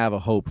doesn't have a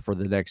hope for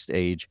the next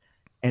age,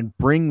 and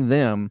bring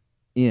them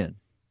in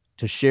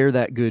to share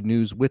that good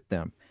news with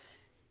them.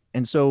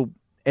 And so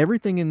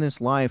everything in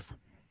this life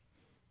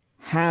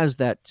has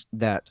that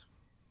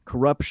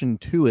corruption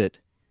to it,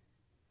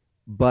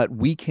 but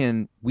we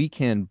can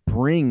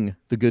bring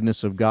the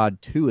goodness of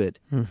God to it.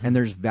 Mm-hmm. And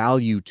there's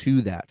value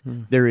to that.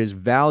 Mm-hmm. There is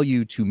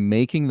value to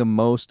making the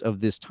most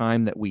of this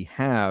time that we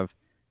have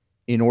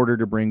in order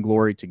to bring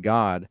glory to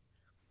God,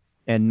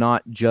 and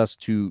not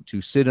just to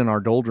sit in our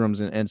doldrums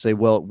and say,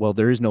 well,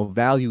 there is no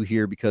value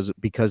here because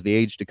the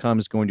age to come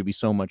is going to be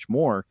so much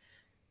more.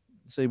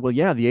 Say, well,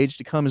 yeah, the age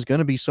to come is going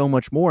to be so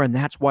much more, and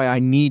that's why I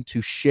need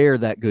to share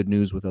that good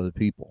news with other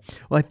people.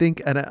 Well, I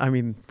think, and I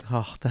mean,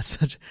 that's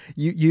such,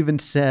 you even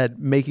said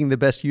making the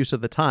best use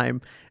of the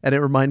time, and it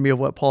reminded me of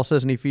what Paul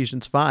says in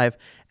Ephesians 5,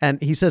 and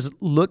he says,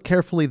 look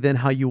carefully then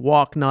how you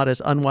walk, not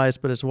as unwise,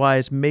 but as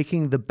wise,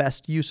 making the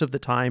best use of the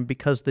time,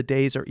 because the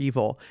days are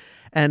evil.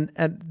 And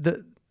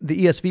the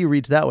ESV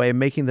reads that way,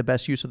 making the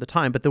best use of the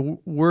time, but the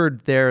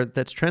word there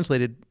that's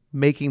translated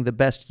making the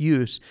best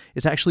use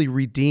is actually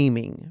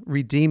redeeming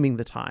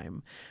the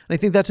time. And I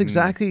think that's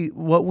exactly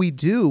what we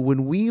do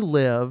when we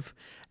live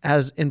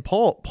as in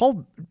Paul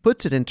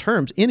puts it in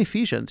terms in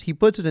Ephesians. He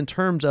puts it in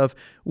terms of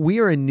we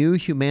are a new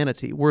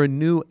humanity. We're a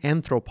new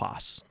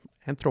anthropology.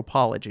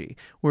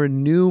 We're a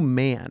new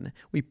man.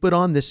 We put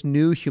on this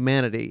new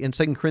humanity. In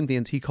 2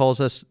 Corinthians, he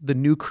calls us the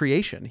new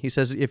creation. He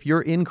says, if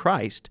you're in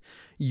Christ,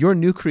 you're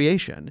new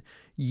creation.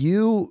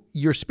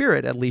 Your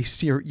spirit, at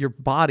least, your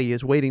body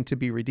is waiting to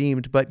be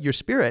redeemed, but your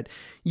spirit,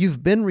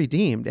 you've been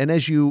redeemed. And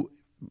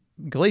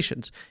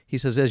Galatians, he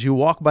says, as you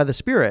walk by the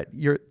Spirit,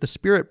 the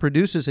Spirit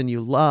produces in you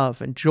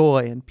love and joy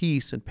and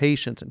peace and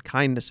patience and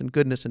kindness and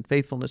goodness and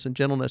faithfulness and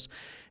gentleness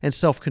and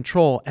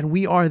self-control. And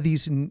we are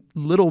these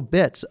little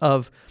bits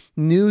of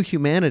new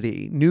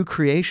humanity, new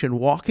creation,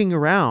 walking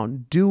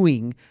around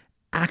doing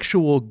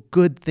actual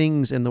good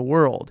things in the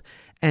world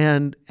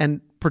and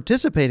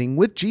participating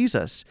with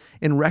Jesus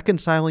in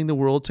reconciling the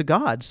world to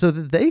God so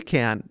that they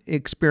can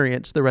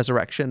experience the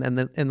resurrection and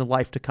the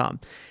life to come.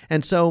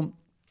 And so,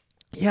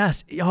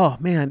 yes, oh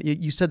man,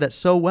 you said that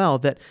so well,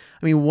 that,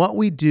 I mean, what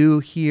we do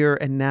here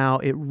and now,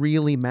 it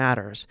really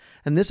matters.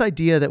 And this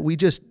idea that we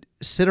just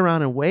sit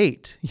around and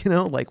wait,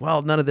 like,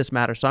 well, none of this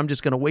matters, so I'm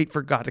just going to wait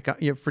for God to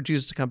come, for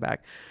Jesus to come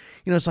back.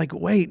 It's like,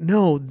 wait,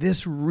 no,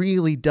 this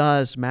really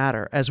does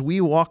matter. As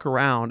we walk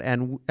around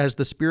and as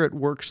the Spirit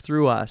works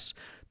through us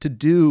to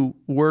do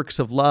works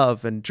of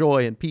love and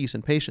joy and peace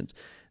and patience,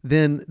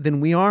 then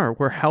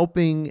we're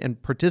helping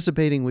and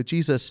participating with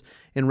Jesus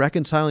in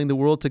reconciling the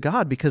world to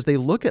God, because they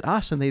look at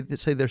us and they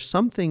say, there's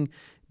something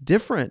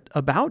different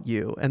about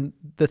you. And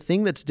the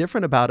thing that's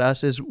different about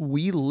us is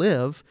we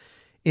live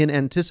in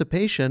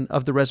anticipation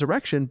of the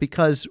resurrection,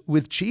 because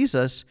with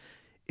Jesus,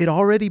 it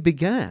already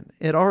began.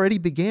 It already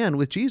began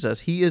with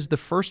Jesus. He is the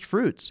first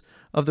fruits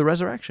of the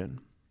resurrection.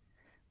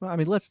 Well, I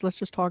mean, let's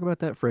just talk about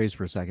that phrase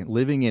for a second.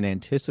 Living in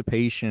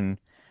anticipation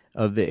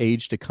of the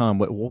age to come.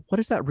 What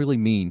does that really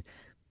mean?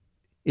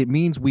 It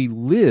means we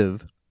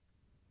live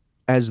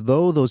as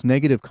though those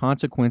negative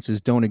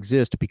consequences don't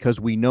exist because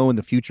we know in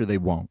the future they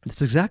won't.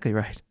 That's exactly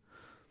right.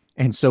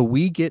 And so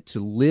we get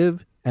to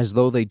live as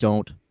though they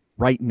don't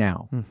right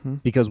now,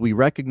 because we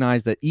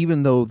recognize that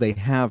even though they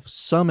have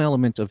some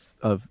element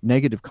of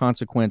negative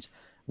consequence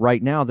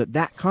right now,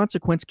 that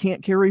consequence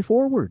can't carry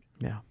forward.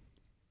 Yeah.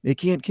 It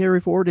can't carry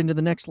forward into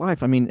the next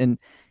life. I mean,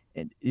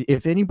 and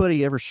if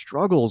anybody ever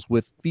struggles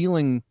with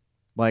feeling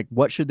like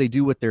what should they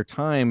do with their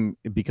time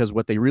because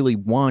what they really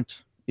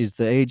want is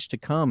the age to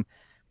come,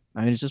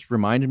 I mean, it just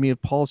reminded me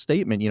of Paul's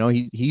statement. You know,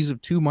 he's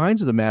of two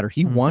minds of the matter.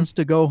 He wants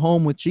to go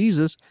home with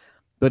Jesus,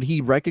 but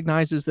he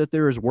recognizes that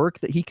there is work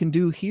that he can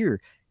do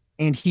here,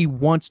 and he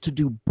wants to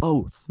do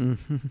both.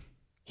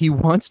 He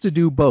wants to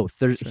do both.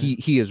 Sure.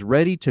 He is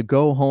ready to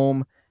go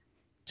home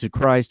to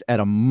Christ at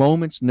a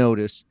moment's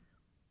notice,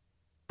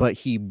 but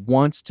he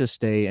wants to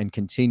stay and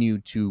continue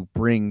to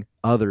bring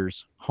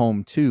others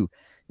home too.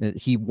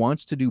 He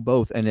wants to do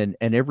both, and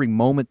every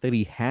moment that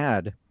he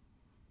had,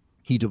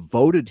 he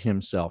devoted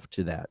himself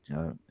to that.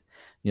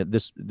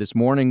 This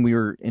morning we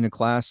were in a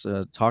class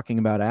talking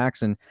about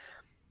Acts,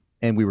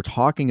 and we were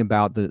talking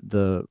about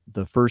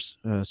the first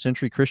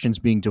century Christians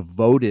being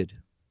devoted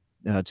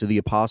to the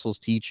apostles'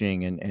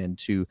 teaching and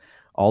to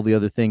all the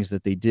other things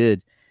that they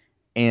did,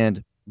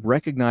 and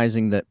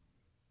recognizing that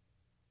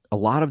a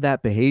lot of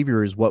that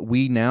behavior is what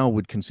we now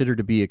would consider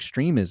to be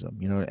extremism,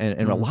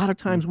 and a lot of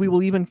times we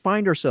will even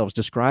find ourselves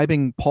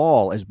describing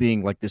Paul as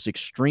being like this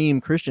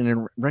extreme Christian,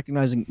 and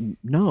recognizing,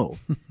 no,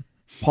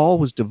 Paul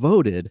was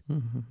devoted,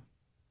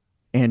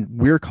 and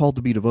we're called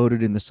to be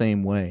devoted in the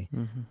same way.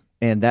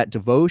 And that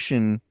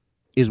devotion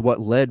is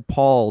what led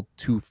Paul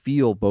to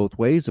feel both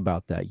ways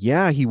about that.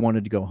 Yeah, he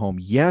wanted to go home.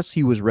 Yes,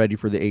 he was ready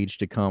for the age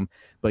to come,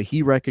 but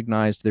he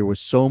recognized there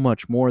was so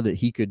much more that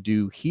he could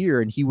do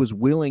here, and he was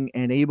willing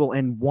and able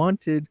and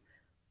wanted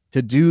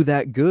to do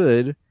that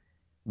good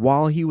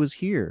while he was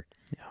here.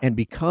 Yeah. And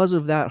because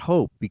of that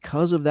hope,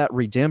 because of that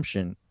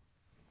redemption,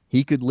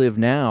 he could live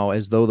now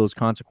as though those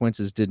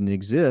consequences didn't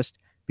exist,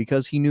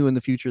 because he knew in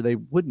the future they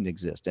wouldn't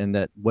exist, and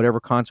that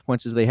whatever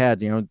consequences they had,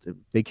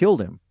 they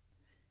killed him.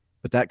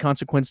 But that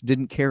consequence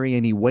didn't carry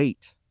any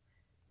weight.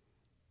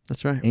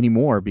 That's right.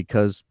 Anymore,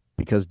 because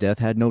death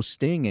had no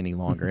sting any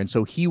longer. And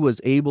so he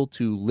was able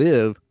to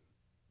live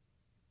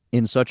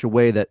in such a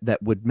way that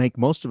would make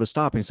most of us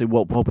stop and say,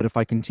 well, but if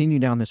I continue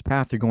down this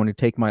path, they're going to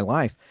take my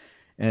life.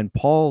 And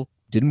Paul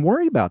didn't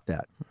worry about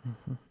that.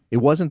 It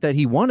wasn't that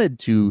he wanted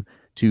to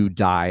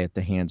die at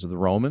the hands of the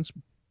Romans,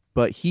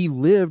 but he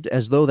lived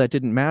as though that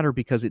didn't matter,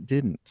 because it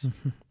didn't. And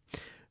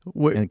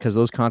because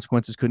those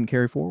consequences couldn't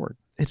carry forward.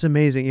 It's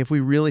amazing if we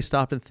really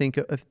stopped and think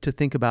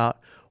about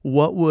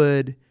what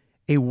would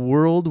a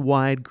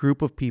worldwide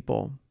group of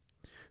people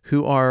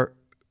who are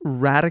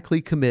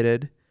radically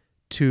committed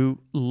to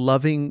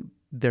loving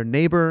their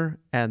neighbor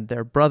and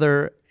their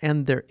brother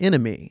and their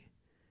enemy,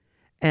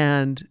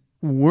 and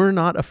we're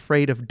not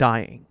afraid of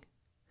dying,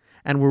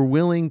 and we're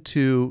willing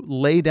to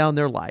lay down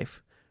their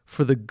life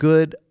for the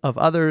good of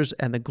others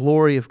and the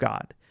glory of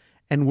God.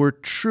 And we're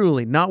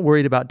truly not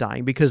worried about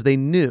dying, because they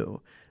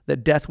knew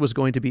that death was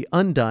going to be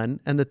undone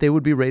and that they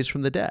would be raised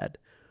from the dead.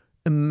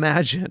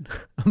 Imagine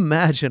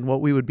what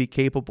we would be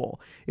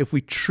capable if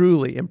we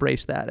truly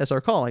embraced that as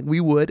our calling.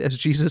 We would, as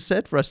Jesus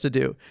said for us to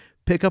do,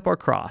 pick up our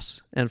cross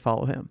and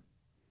follow him.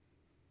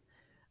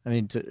 I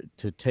mean,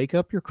 to take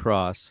up your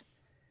cross,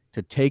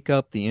 to take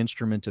up the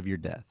instrument of your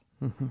death,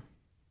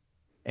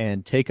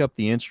 and take up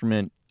the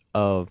instrument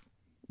of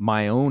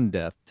my own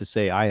death, to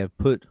say, I have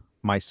put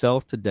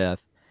myself to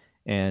death.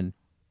 And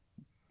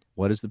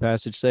what does the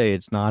passage say?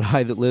 It's not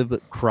I that live,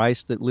 but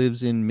Christ that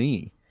lives in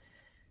me.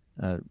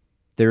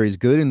 There is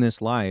good in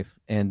this life,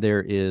 and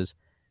there is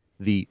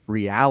the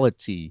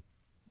reality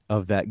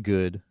of that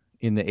good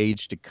in the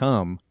age to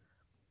come,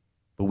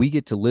 but we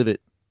get to live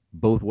it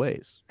both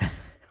ways.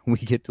 We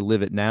get to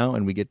live it now,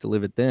 and we get to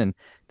live it then.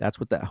 That's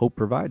what that hope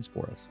provides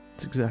for us.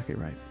 That's exactly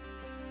right.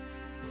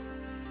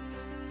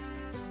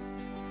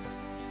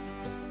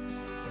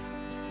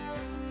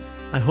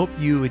 I hope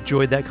you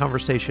enjoyed that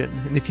conversation.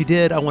 And if you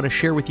did, I want to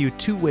share with you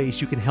 2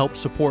 ways you can help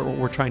support what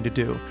we're trying to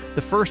do.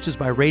 The first is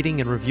by rating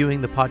and reviewing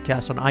the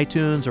podcast on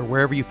iTunes or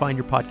wherever you find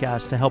your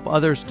podcasts to help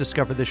others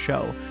discover the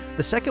show.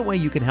 The second way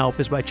you can help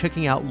is by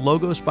checking out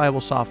Logos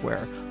Bible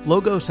Software.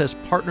 Logos has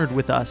partnered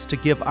with us to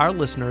give our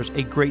listeners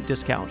a great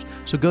discount.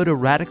 So go to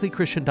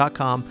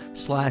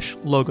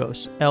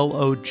radicallychristian.com/logos,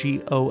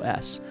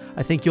 LOGOS.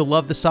 I think you'll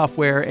love the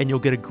software, and you'll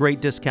get a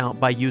great discount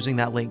by using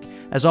that link.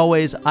 As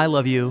always, I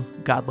love you,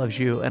 God loves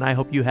you, and I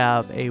hope you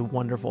have a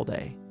wonderful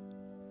day.